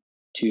that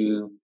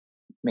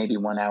maybe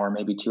 1 hour,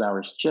 maybe 2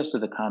 hours, just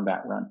of the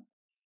combat run,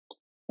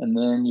 and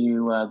then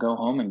you go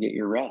home and get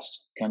your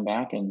rest. Come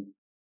back and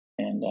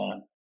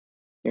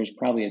there's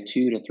probably a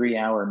 2 to 3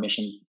 hour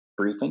mission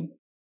briefing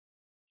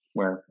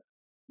where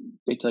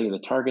they tell you the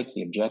targets,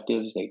 the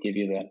objectives. They give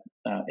you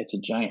it's a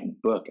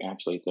giant book,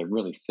 actually. It's a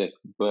really thick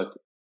book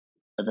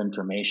of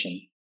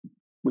information,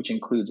 which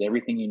includes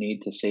everything you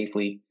need to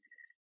safely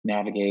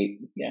navigate,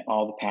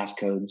 all the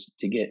passcodes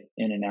to get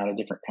in and out of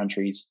different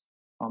countries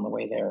on the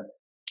way there.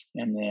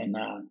 And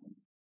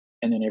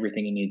then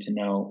everything you need to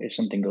know if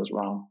something goes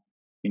wrong,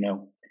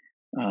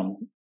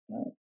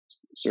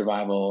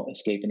 survival,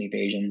 escape and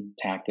evasion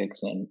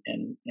tactics and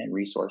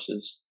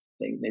resources.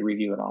 They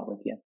review it all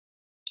with you.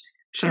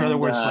 So in other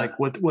words, like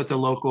what the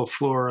local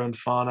flora and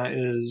fauna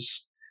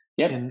is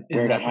in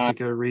that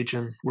particular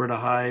region, where to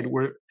hide,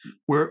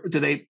 where do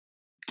they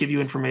give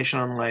you information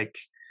on, like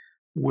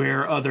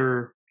where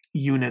other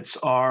units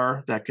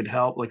are that could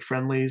help, like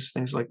friendlies,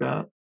 things like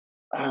that?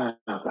 Oh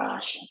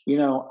gosh,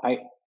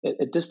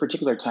 at this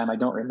particular time I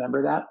don't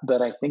remember that,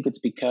 but I think it's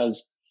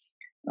because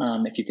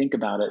if you think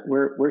about it,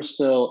 we're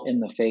still in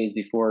the phase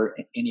before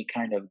any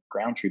kind of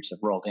ground troops have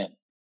rolled in.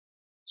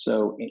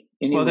 So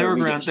there were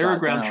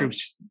ground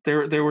troops.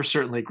 There were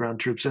certainly ground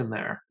troops in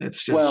there.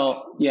 It's just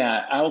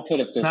I will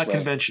put it this way: not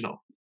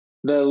conventional.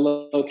 The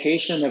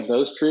location of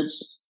those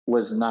troops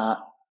was not.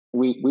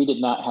 We did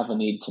not have a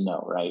need to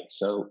know, right?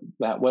 So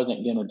that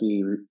wasn't going to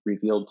be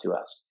revealed to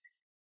us.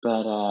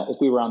 But if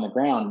we were on the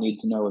ground, need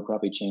to know would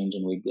probably change,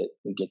 and we'd get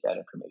that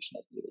information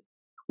as needed.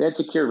 We had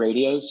secure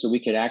radios, so we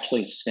could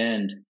actually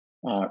send.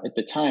 At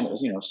the time, it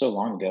was so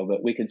long ago,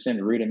 but we could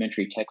send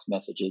rudimentary text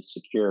messages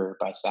secure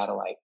by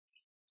satellite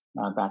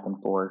back and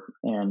forth,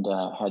 and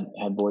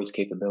had voice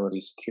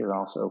capabilities secure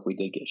also if we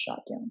did get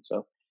shot down.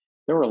 So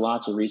there were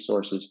lots of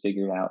resources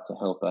figured out to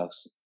help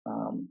us.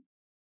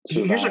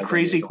 Here's a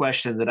crazy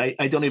question that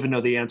I don't even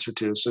know the answer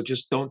to, so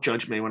just don't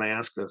judge me when I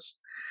ask this.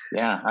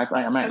 Yeah,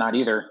 I might not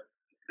either.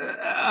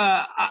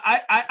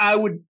 I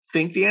would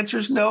think the answer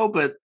is no,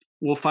 but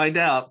we'll find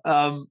out.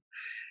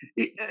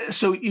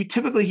 So you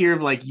typically hear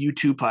of like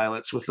U-2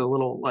 pilots with a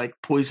little like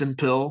poison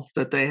pill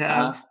that they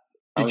have.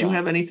 Did you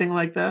have anything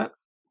like that?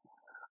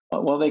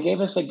 Well, they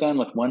gave us a gun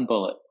with one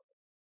bullet.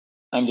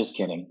 I'm just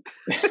kidding.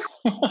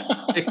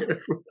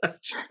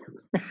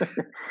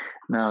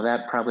 No,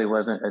 that probably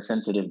wasn't a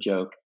sensitive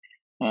joke.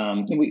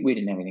 We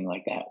didn't have anything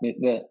like that.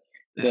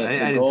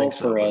 The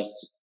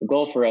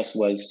goal for us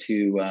was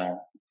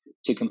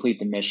to complete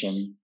the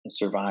mission,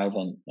 survive,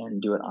 and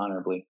do it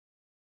honorably.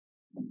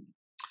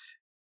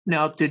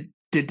 Now, did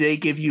they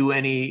give you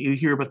any? You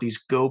hear about these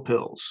go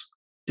pills?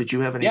 Did you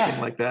have anything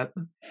like that?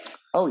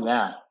 Oh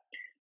yeah,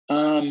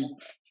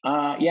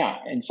 yeah.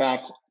 In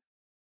fact,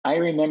 I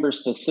remember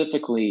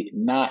specifically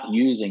not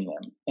using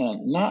them,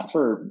 and not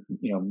for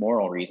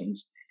moral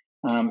reasons.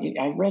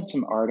 I read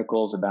some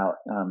articles about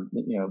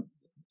the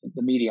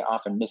media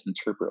often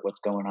misinterpret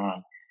what's going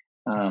on,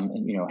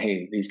 and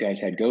hey, these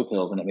guys had go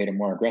pills and it made them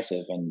more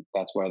aggressive, and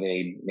that's why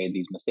they made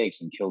these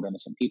mistakes and killed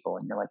innocent people.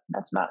 And you're like,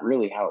 that's not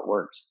really how it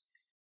works.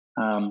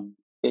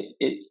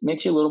 It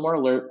makes you a little more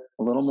alert,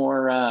 a little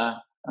more. I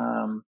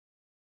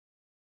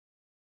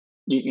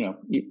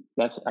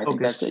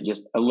think that's it.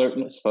 Just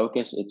alertness,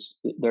 focus.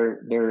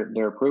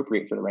 They're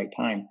appropriate for the right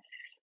time.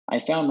 I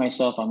found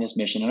myself on this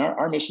mission, and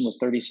our mission was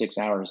 36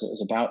 hours. It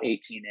was about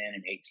 18 in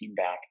and 18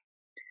 back.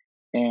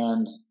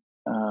 And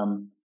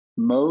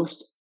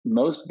most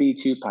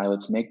B-2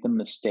 pilots make the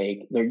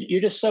mistake.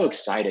 You're just so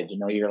excited,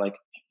 you're like,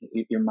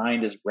 your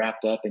mind is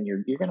wrapped up, and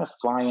you're going to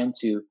fly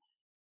into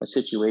a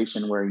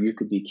situation where you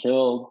could be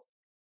killed,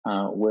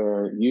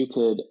 where you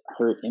could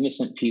hurt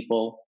innocent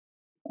people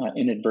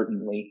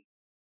inadvertently.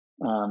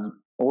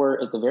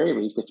 Or at the very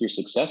least, if you're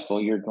successful,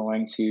 you're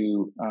going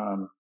to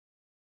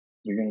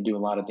do a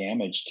lot of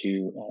damage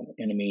to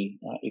enemy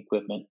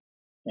equipment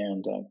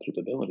and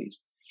capabilities.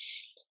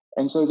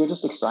 And so they're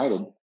just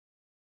excited.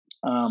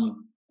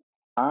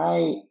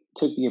 I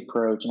took the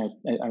approach, and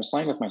I was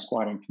flying with my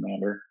squadron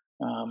commander,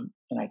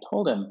 and I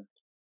told him,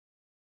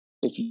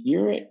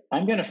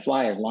 I'm going to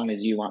fly as long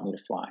as you want me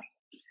to fly.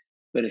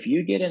 But if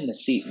you get in the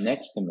seat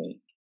next to me,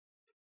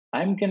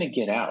 I'm going to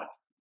get out.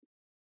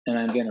 and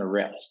I'm going to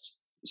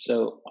rest.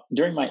 So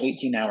during my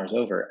 18 hours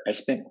over, I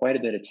spent quite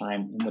a bit of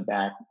time in the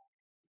back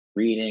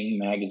reading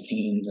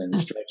magazines and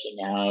stretching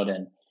out,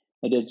 and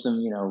I did some,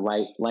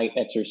 light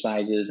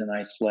exercises, and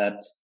I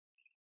slept.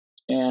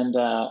 And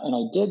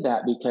I did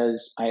that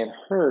because I have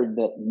heard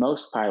that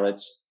most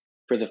pilots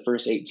for the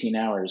first 18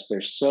 hours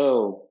they're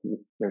so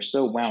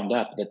wound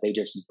up that they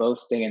just both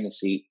stay in the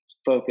seat,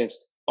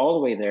 focused all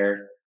the way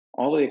there,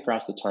 all the way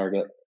across the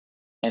target,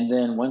 and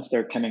then once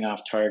they're coming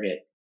off target,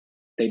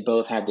 they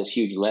both had this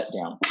huge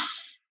letdown.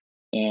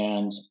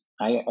 And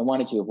I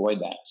wanted to avoid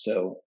that,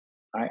 so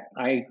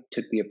I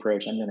took the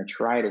approach. I'm going to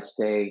try to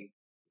stay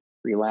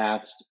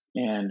relaxed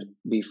and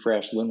be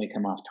fresh when we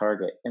come off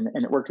target, and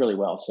it worked really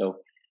well. So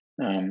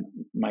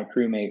my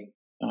crewmate,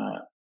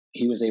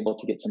 he was able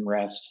to get some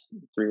rest,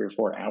 3 or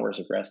 4 hours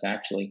of rest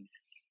actually,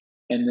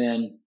 and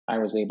then I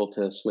was able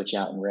to switch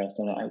out and rest.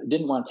 And I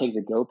didn't want to take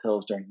the go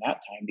pills during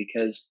that time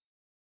because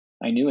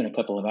I knew in a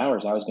couple of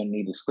hours I was going to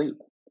need to sleep.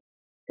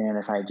 And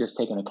if I had just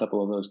taken a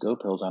couple of those go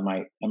pills, I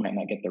might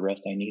not get the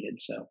rest I needed.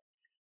 So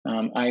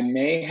I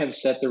may have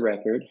set the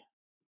record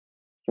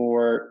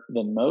for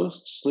the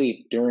most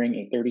sleep during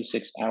a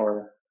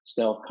 36-hour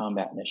stealth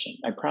combat mission.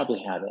 I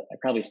probably have it. I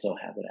probably still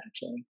have it,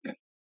 actually.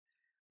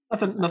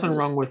 Nothing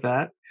wrong with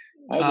that.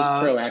 I was just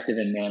proactive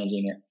in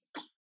managing it.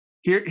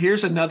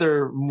 Here's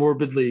another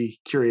morbidly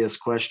curious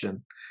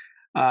question.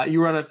 You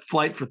were on a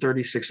flight for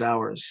 36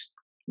 hours.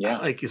 Yeah.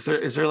 Like, is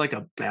there like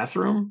a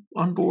bathroom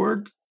on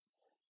board?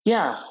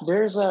 Yeah,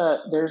 there's a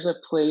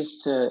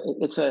place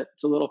it's a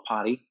little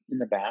potty in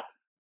the back,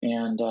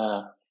 and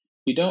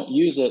you don't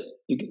use it.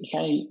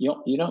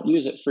 You don't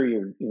use it for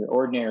your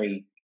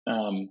ordinary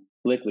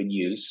liquid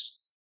use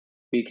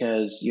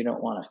because you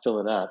don't want to fill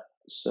it up.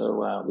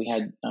 So we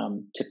had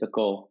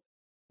typical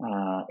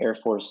Air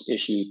Force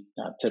issued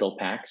piddle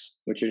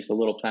packs, which are just a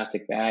little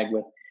plastic bag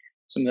with.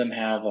 Some of them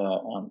have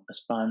a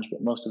sponge,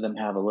 but most of them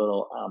have a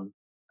little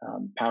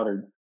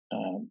powdered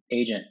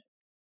agent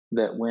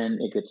that when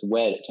it gets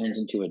wet, it turns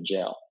into a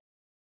gel.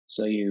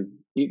 So you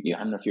I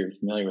don't know if you're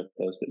familiar with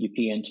those, but you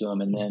pee into them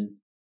and then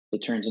it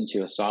turns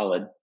into a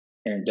solid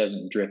and it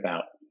doesn't drip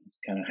out. It's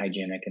kind of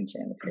hygienic and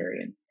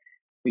sanitary. And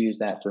we use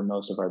that for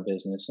most of our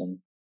business. And,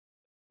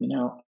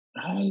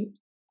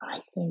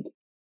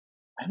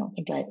 I don't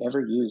think I ever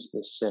used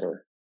the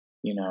sitter.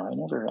 I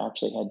never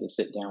actually had to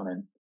sit down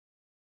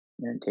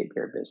and take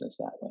care of business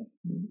that way.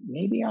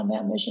 Maybe on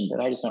that mission,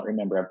 but I just don't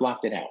remember. I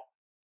blocked it out.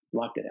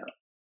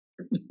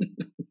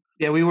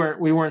 Yeah, we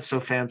weren't so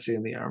fancy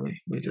in the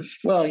Army. We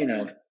just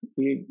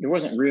there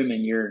wasn't room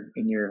in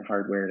your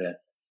hardware to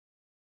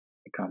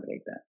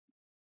accommodate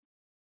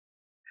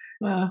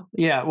that.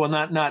 Yeah, well,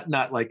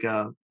 not like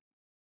a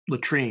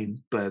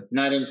latrine, but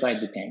not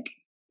inside the tank.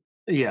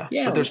 Yeah,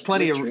 but there's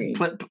plenty a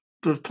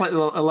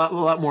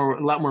lot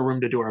more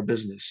room to do our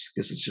business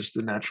because it's just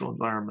the natural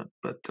environment.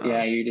 But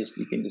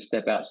you can just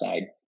step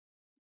outside.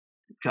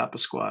 Kappa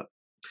squat.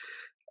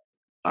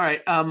 All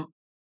right.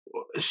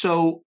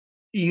 So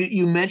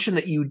you mentioned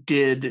that you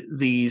did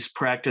these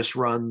practice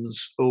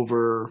runs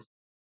over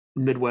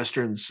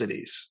Midwestern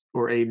cities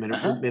or a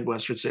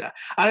Midwestern city.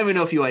 I don't even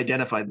know if you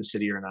identified the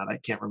city or not. I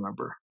can't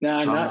remember. No,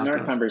 so not in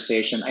our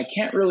conversation. I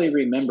can't really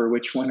remember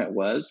which one it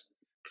was.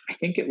 I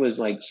think it was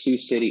like Sioux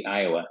City,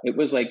 Iowa. It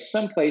was like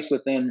someplace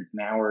within an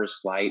hour's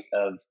flight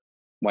of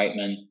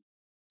Whiteman.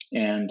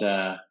 And,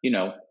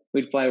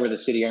 we'd fly over the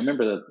city. I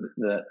remember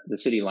the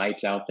city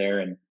lights out there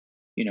and,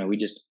 we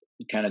just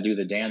kind of do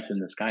the dance in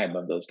the sky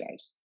above those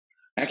guys.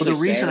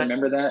 Actually, I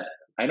remember that.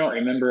 I don't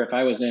remember if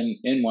I was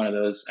in one of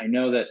those. I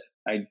know that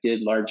I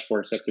did large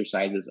force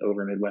exercises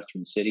over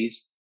Midwestern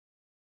cities.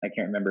 I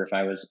can't remember if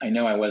I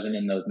know I wasn't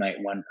in those night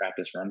one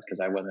practice runs because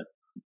I wasn't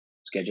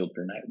scheduled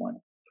for night one.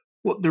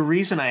 Well, the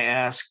reason I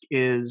ask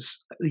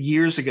is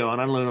years ago, and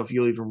I don't know if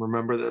you'll even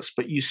remember this,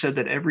 but you said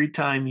that every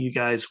time you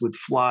guys would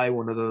fly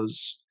one of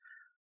those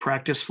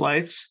practice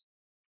flights,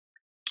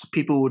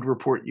 people would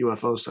report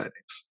UFO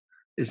sightings.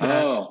 Is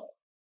that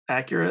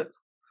accurate?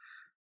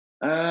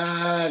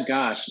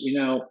 Gosh,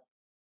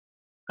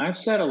 I've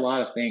said a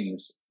lot of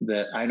things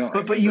that I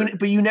don't. But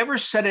you never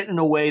said it in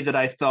a way that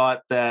I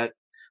thought that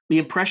the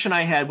impression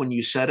I had when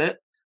you said it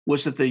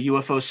was that the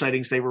UFO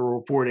sightings they were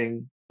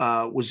reporting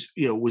was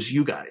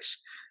you guys,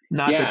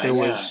 not that there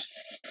was.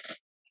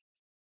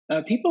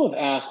 People have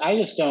asked. I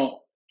just don't.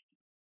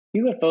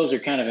 UFOs are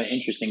kind of an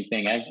interesting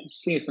thing. I've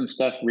seen some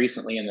stuff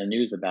recently in the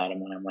news about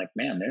them, and I'm like,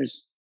 man,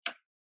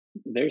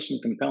 there's some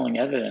compelling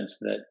evidence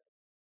that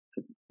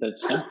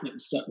something,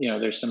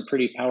 there's some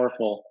pretty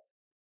powerful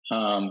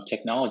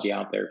technology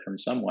out there from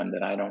someone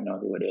that I don't know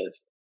who it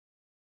is.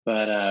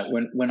 But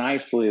when I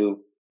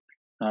flew,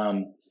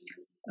 I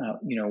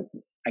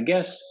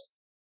guess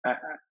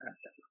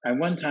I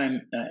one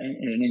time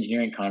in an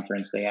engineering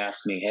conference, they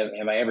asked me,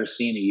 have I ever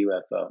seen a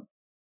UFO?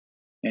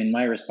 And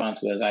my response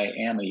was, I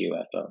am a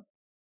UFO,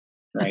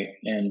 right?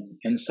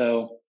 And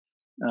so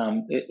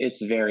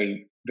it's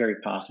very, very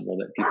possible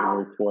that people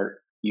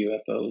report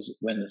UFOs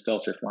when the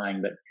stealths are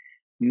flying, but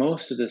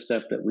most of the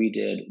stuff that we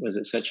did was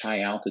at such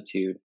high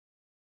altitude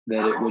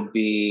that it would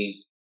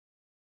be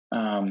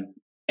and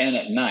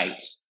at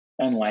night,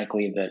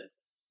 unlikely that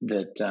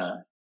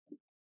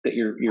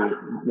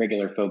your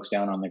regular folks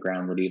down on the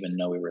ground would even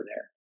know we were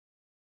there.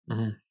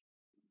 Mm-hmm.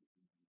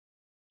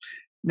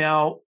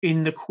 Now,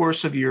 in the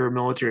course of your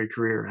military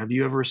career, have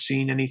you ever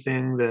seen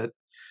anything that,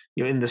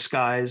 in the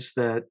skies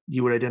that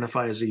you would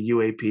identify as a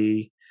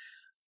UAP?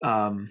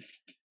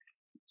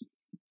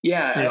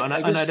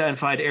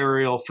 Unidentified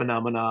aerial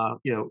phenomena,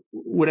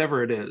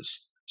 whatever it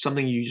is,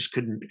 something you just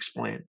couldn't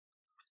explain.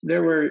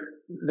 There were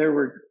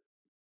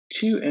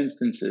two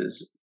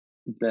instances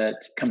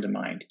that come to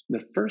mind.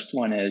 The first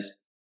one is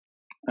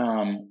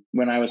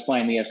when I was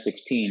flying the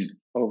F-16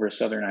 over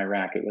southern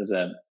Iraq. It was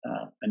a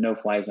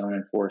no-fly zone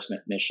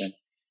enforcement mission.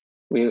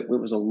 It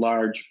was a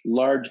large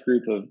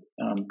group of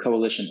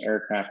coalition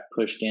aircraft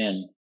pushed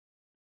in.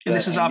 And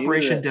this is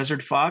Operation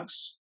Desert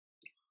Fox?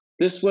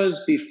 This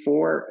was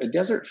before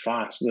Desert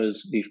Fox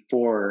was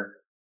before.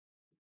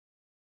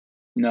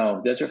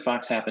 No, Desert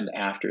Fox happened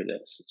after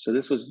this. So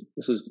this was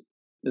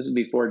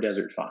before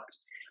Desert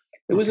Fox.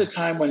 It was a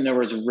time when there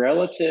was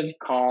relative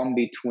calm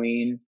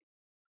between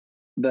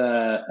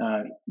the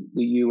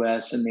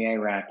U.S. and the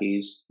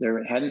Iraqis.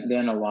 There hadn't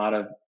been a lot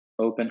of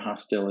open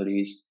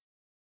hostilities,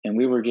 and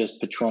we were just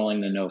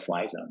patrolling the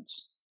no-fly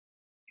zones.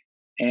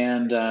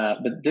 And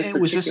but this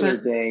particular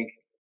day,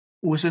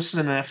 was this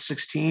an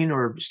F-16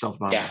 or stealth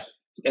bomber? Yeah,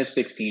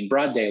 F-16,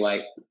 broad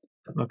daylight.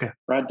 Okay.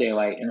 Broad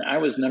daylight, and I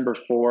was number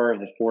 4 of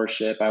the 4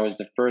 ship. I was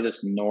the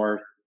furthest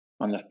north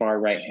on the far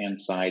right-hand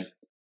side.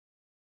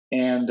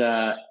 And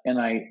I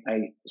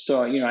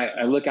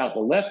look out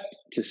the left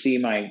to see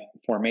my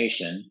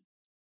formation,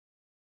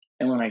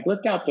 and when I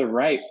looked out the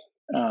right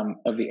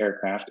of the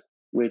aircraft,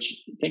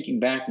 which thinking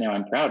back now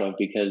I'm proud of,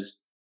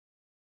 because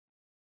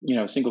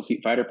single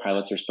seat fighter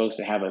pilots are supposed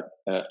to have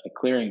a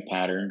clearing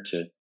pattern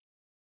to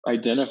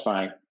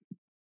identify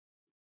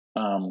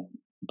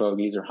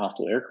bogeys or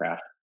hostile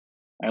aircraft.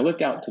 I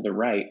looked out to the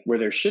right where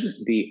there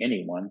shouldn't be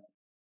anyone,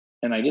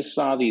 and I just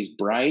saw these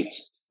bright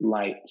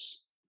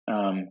lights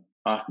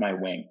off my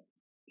wing.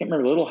 Can't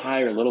remember, a little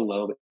high or a little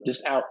low, but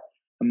just out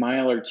a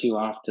mile or two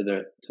off to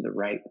the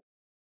right.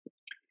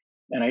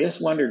 And I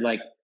just wondered, like,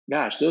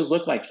 gosh, those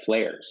look like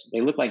flares.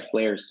 They look like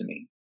flares to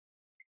me.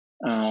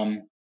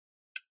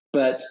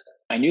 But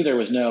I knew there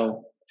was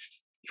no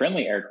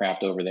friendly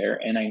aircraft over there,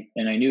 and I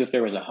knew if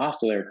there was a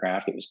hostile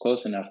aircraft, it was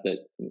close enough that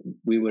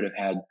we would have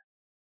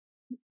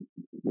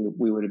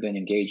been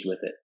engaged with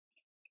it.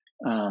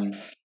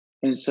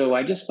 And so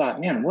I just thought,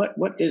 man, what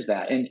is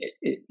that? And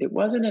it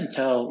wasn't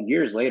until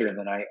years later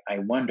that I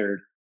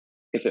wondered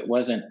if it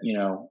wasn't,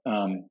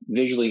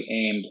 visually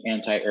aimed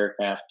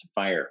anti-aircraft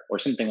fire or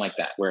something like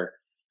that, where,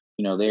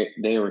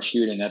 they were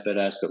shooting up at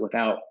us, but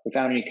without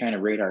any kind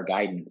of radar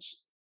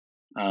guidance,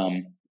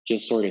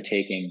 just sort of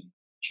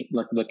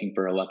looking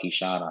for a lucky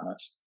shot on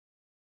us.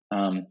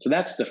 So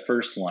that's the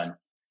first one.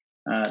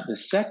 The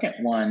second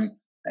one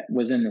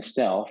was in the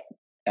stealth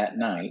at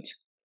night,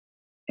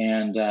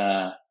 and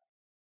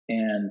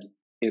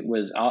it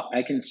was,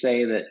 I can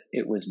say that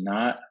it was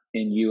not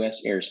in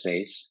U.S.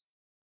 airspace,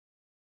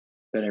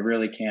 but I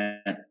really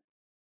can't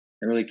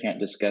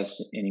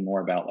discuss any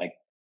more about like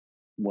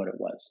what it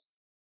was.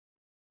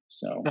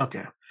 So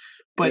okay,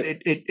 but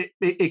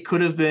it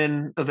could have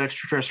been of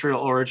extraterrestrial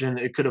origin.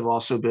 It could have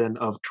also been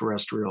of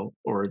terrestrial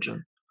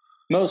origin.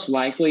 Most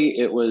likely,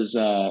 it was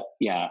a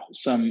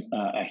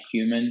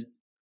human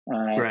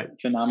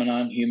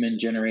phenomenon, human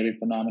generated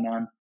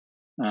phenomenon.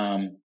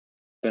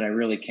 But I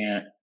really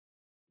can't,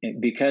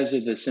 because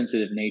of the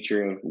sensitive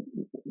nature of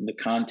the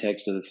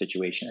context of the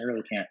situation, I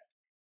really can't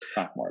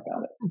talk more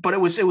about it. But it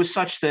was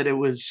such that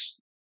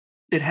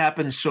it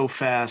happened so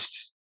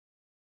fast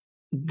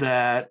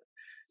that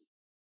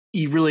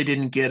you really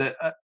didn't get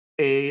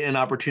an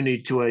opportunity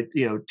to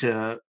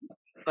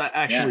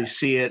actually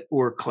see it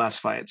or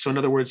classify it. So in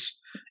other words,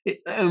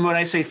 and when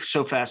I say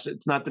so fast,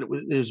 it's not that it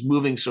was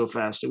moving so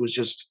fast. It was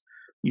just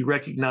you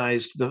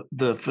recognized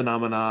the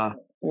phenomena.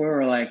 We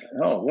were like,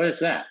 oh, what is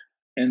that?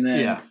 And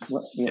then,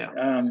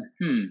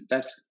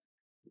 that's,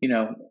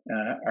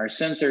 our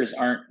sensors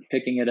aren't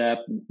picking it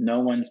up.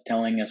 No one's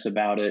telling us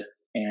about it.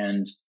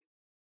 And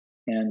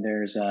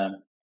there's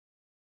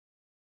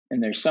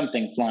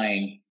something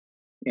flying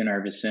in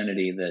our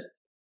vicinity that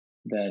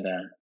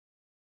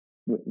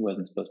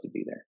wasn't supposed to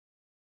be there.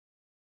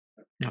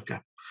 Okay.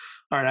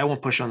 All right. I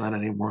won't push on that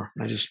anymore.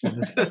 I just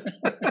wanted to.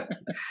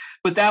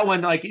 But that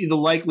one, like the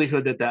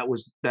likelihood that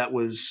was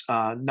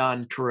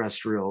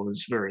non-terrestrial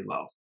is very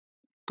low.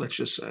 Let's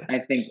just say. I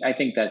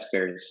think that's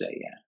fair to say.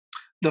 Yeah.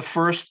 The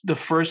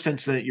first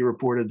incident you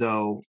reported,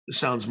 though,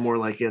 sounds more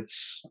like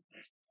it's,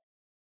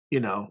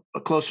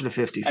 closer to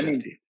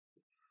 50-50.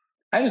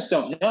 I just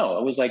don't know.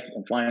 It was like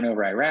I'm flying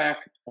over Iraq,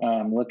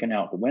 looking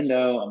out the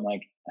window. I'm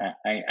like,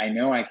 I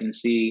know I can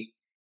see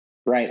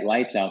bright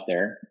lights out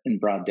there in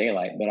broad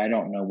daylight, but I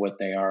don't know what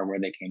they are, where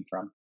they came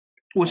from.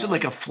 Was it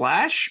like a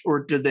flash,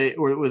 or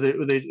was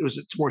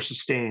it more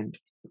sustained?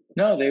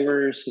 No, they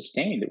were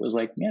sustained. It was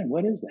like, man,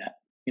 what is that?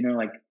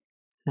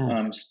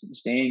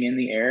 Staying in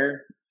the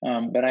air.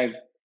 But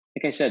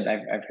like I said,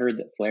 I've heard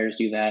that flares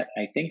do that.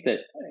 I think that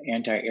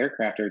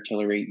anti-aircraft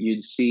artillery,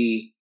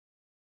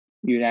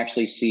 you'd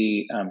actually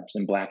see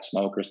some black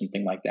smoke or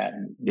something like that.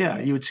 And Yeah,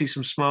 you would see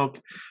some smoke.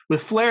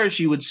 With flares,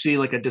 you would see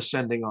like a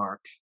descending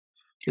arc.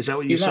 Is that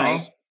what you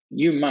saw?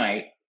 you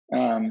might.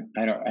 I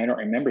don't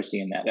remember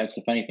seeing that. That's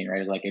the funny thing,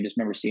 right? Is like I just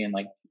remember seeing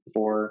like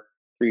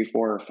three,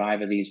 four, or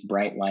five of these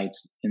bright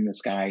lights in the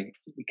sky,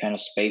 kind of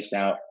spaced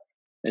out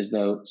as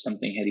though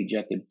something had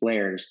ejected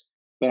flares.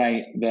 But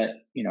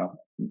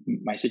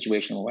my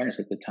situational awareness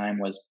at the time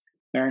was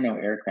there are no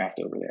aircraft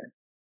over there,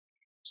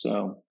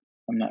 so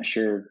I'm not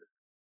sure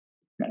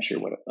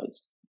what it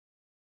was.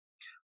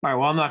 All right.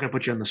 Well, I'm not going to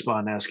put you on the spot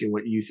and ask you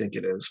what you think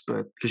it is,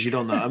 but because you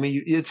don't know. I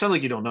mean, it sounds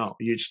like you don't know.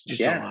 You just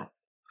don't know.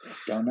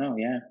 Don't know.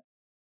 Yeah.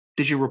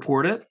 Did you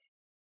report it?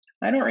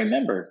 I don't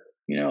remember.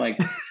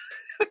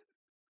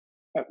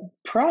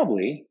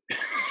 Probably.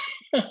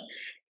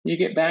 You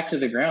get back to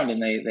the ground and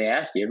they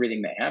ask you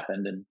everything that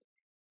happened, and it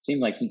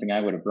seemed like something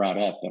I would have brought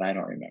up, but I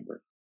don't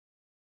remember.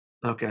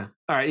 Okay.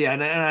 All right. Yeah.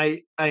 And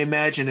I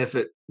imagine if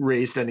it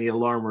raised any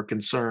alarm or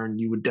concern,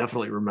 you would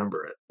definitely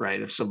remember it,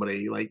 right? If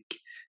somebody like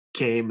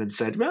came and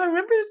said, "Well,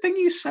 remember the thing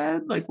you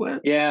said? Like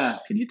what? Yeah.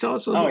 Can you tell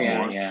us a little bit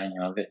more?" Yeah.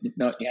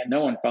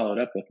 No one followed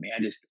up with me.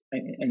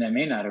 And I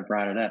may not have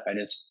brought it up.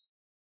 It's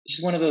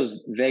just one of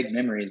those vague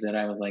memories that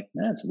I was like,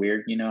 that's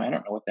weird. I don't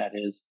know what that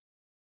is.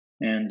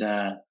 And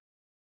I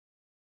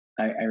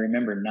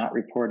remember not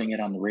reporting it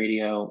on the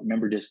radio.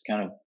 Remember just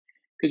kind of,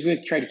 because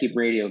we tried to keep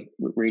radio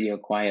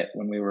quiet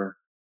when we were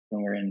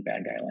in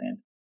Bad Guy Land.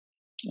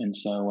 And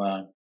so,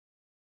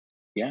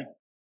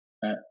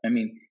 I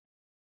mean,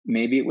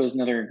 maybe it was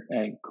another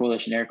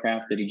coalition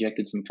aircraft that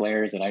ejected some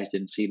flares that I just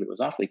didn't see, but it was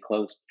awfully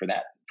close for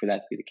that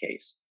to be the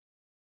case.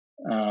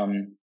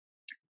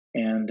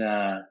 And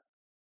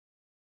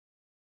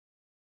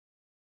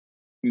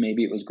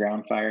maybe it was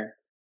ground fire.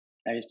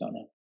 I just don't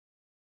know.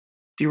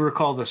 Do you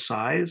recall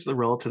the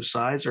relative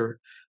size, or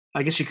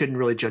I guess you couldn't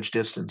really judge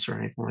distance or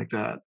anything like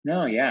that?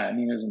 No, yeah. I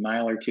mean, it was a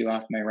mile or two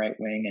off my right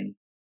wing, and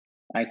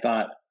I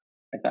thought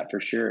for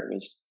sure it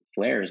was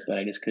flares, but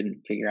I just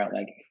couldn't figure out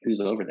like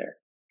who's over there.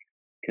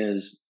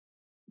 Because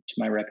to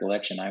my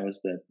recollection, I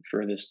was the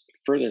furthest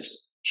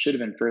should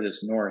have been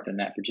furthest north in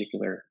that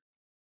particular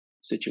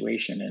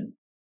situation, and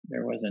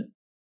there wasn't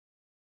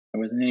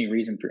any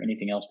reason for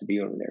anything else to be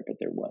over there, but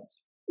there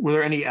was. Were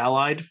there any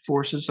Allied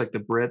forces like the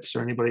Brits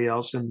or anybody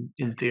else in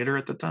theater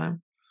at the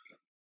time?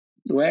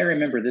 The way I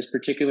remember this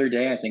particular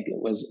day, I think it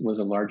was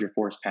a larger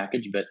force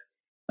package, but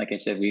like I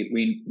said,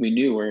 we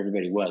knew where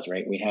everybody was,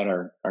 right? We had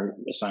our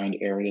assigned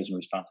areas and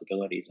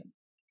responsibilities, and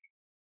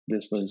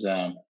this was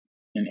an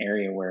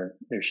area where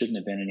there shouldn't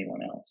have been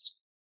anyone else.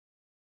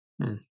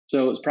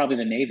 So it was probably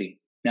the Navy,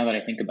 now that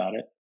I think about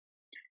it,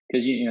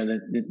 because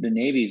the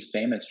Navy is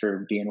famous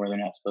for being where they're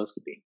not supposed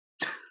to be.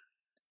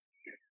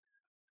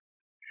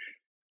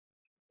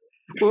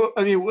 Well,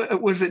 I mean,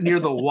 was it near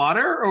the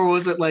water or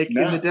was it like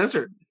in the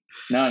desert?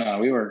 No,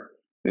 we were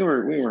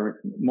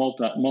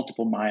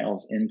multiple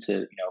miles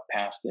into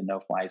past the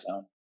no-fly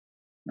zone,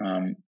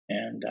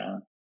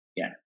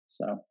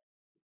 So,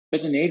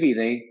 but the Navy,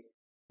 they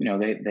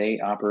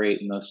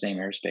operate in those same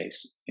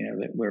airspace.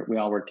 We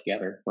all work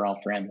together. We're all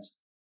friends.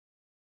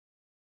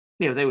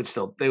 Yeah, they would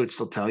still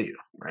tell you,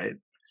 right?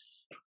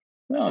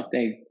 Well, if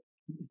they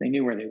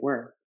knew where they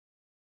were.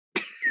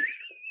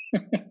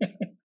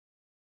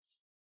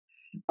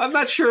 I'm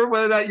not sure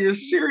whether or not you're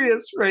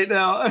serious right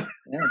now. Yeah,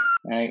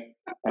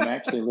 I'm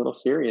actually a little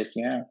serious.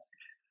 Yeah,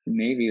 the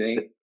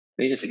Navy,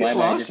 they just fly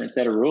by a different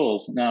set of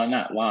rules. No,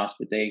 not lost,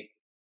 but they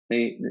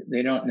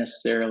don't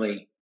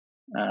necessarily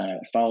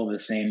follow the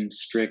same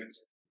strict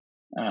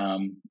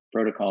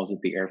protocols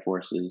that the Air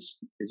Force is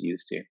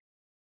used to.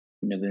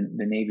 The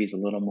Navy's a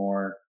little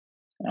more,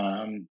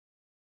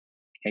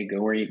 hey,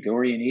 go where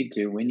you need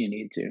to when you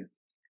need to.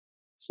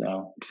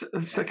 So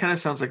that kind of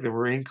sounds like the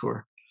Marine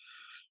Corps.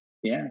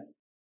 Yeah.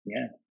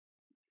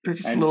 They're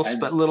just a little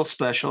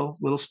special.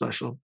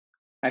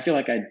 I feel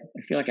like I'd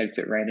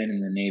fit right in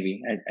the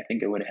Navy. I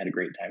think I would have had a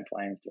great time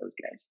flying with those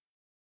guys.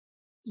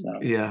 So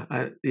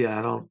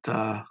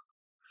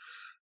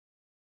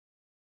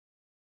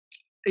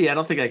I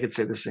don't think I could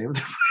say the same.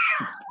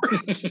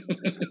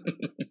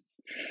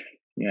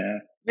 Yeah. I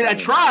mean, I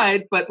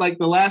tried, but like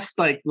the last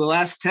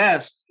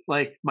test,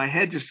 like my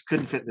head just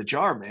couldn't fit in the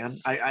jar, man.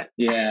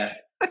 Yeah,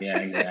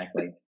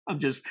 exactly. I'm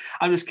just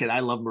kidding. I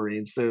love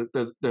Marines. They're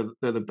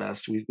the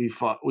best. We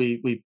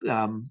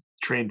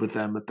trained with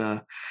them at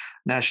the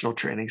National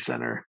Training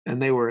Center, and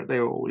they were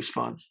always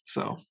fun.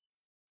 So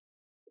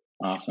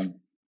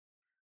awesome.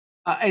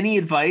 Any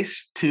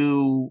advice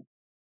to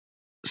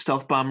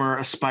stealth bomber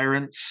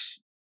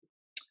aspirants?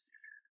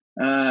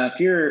 If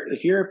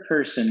you're a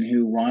person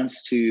who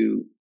wants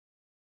to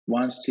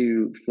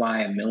fly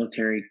a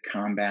military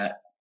combat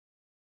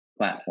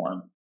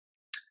platform,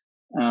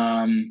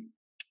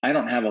 I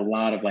don't have a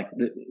lot of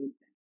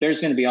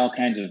there's going to be all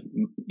kinds of,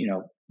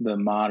 the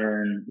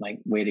modern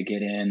way to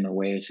get in, the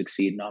way to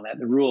succeed and all that.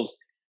 The rules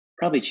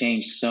probably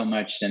changed so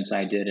much since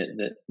I did it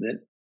that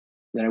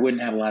I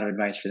wouldn't have a lot of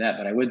advice for that.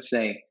 But I would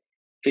say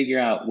figure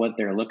out what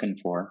they're looking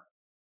for,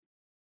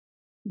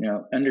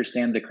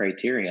 understand the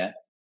criteria,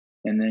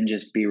 and then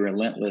just be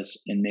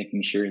relentless in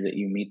making sure that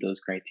you meet those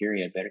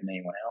criteria better than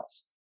anyone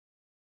else.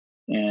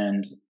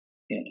 And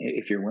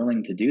if you're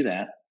willing to do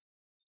that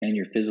and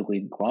you're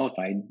physically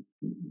qualified,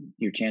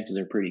 your chances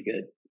are pretty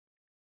good.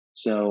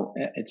 So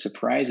it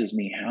surprises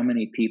me how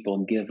many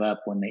people give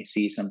up when they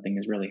see something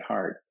is really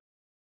hard.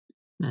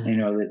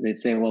 Mm-hmm. They'd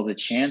say, well, the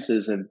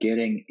chances of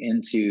getting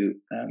into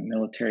a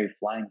military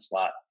flying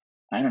slot,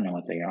 I don't know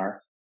what they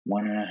are,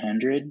 1 in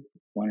 100,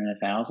 1 in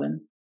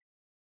 1,000.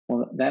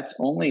 Well, that's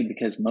only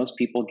because most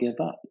people give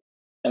up.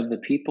 Of the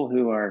people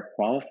who are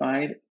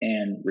qualified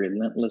and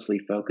relentlessly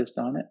focused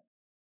on it,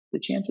 the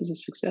chances of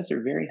success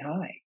are very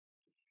high.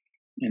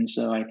 And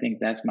so I think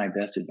that's my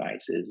best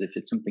advice is if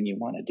it's something you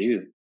want to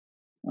do,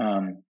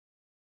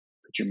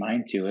 put your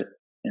mind to it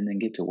and then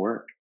get to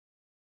work.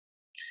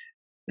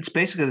 It's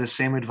basically the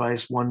same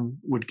advice one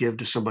would give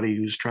to somebody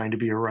who's trying to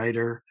be a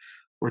writer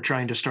or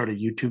trying to start a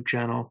YouTube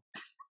channel.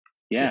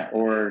 Yeah,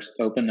 or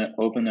open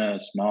a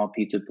small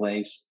pizza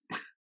place,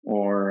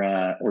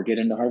 or get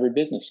into Harvard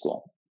Business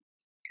School.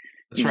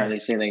 That's right. They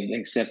say they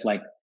accept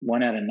like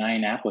 1 out of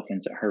 9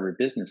 applicants at Harvard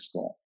Business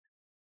School,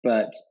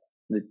 but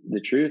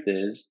the truth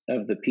is,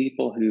 of the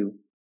people who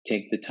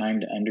take the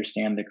time to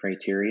understand the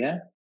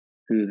criteria,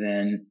 who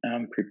then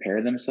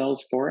prepare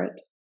themselves for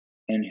it,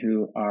 and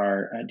who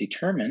are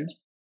determined,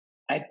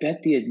 I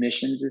bet the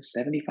admissions is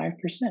 75%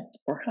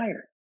 or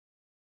higher.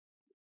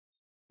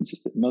 It's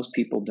just that most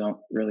people don't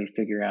really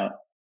figure out,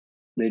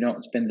 they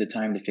don't spend the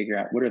time to figure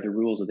out what are the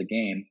rules of the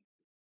game,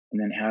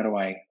 and then how do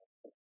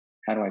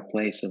I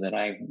play so that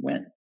I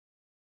win.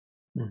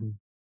 Mm-hmm.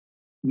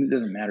 It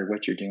doesn't matter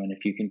what you're doing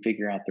if you can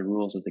figure out the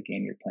rules of the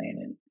game you're playing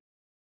in,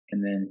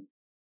 and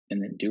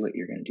then do it,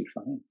 you're going to do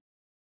fine.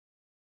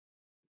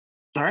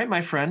 All right,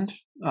 my friend.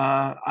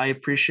 I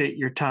appreciate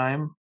your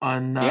time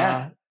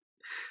on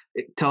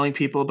telling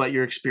people about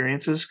your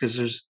experiences, because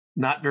there's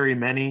not very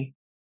many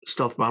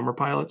stealth bomber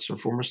pilots or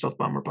former stealth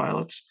bomber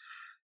pilots.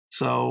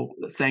 So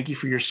thank you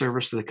for your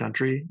service to the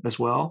country as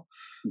well.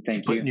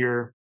 Thank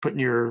you. Putting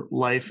your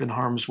life in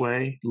harm's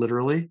way,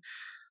 literally.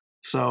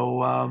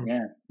 So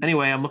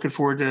anyway, I'm looking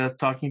forward to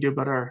talking to you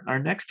about our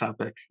next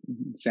topic.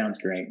 Sounds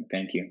great.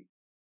 Thank you.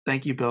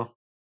 Thank you, Bill.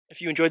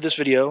 If you enjoyed this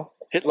video,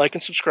 hit like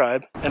and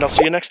subscribe, and I'll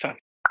see you next time.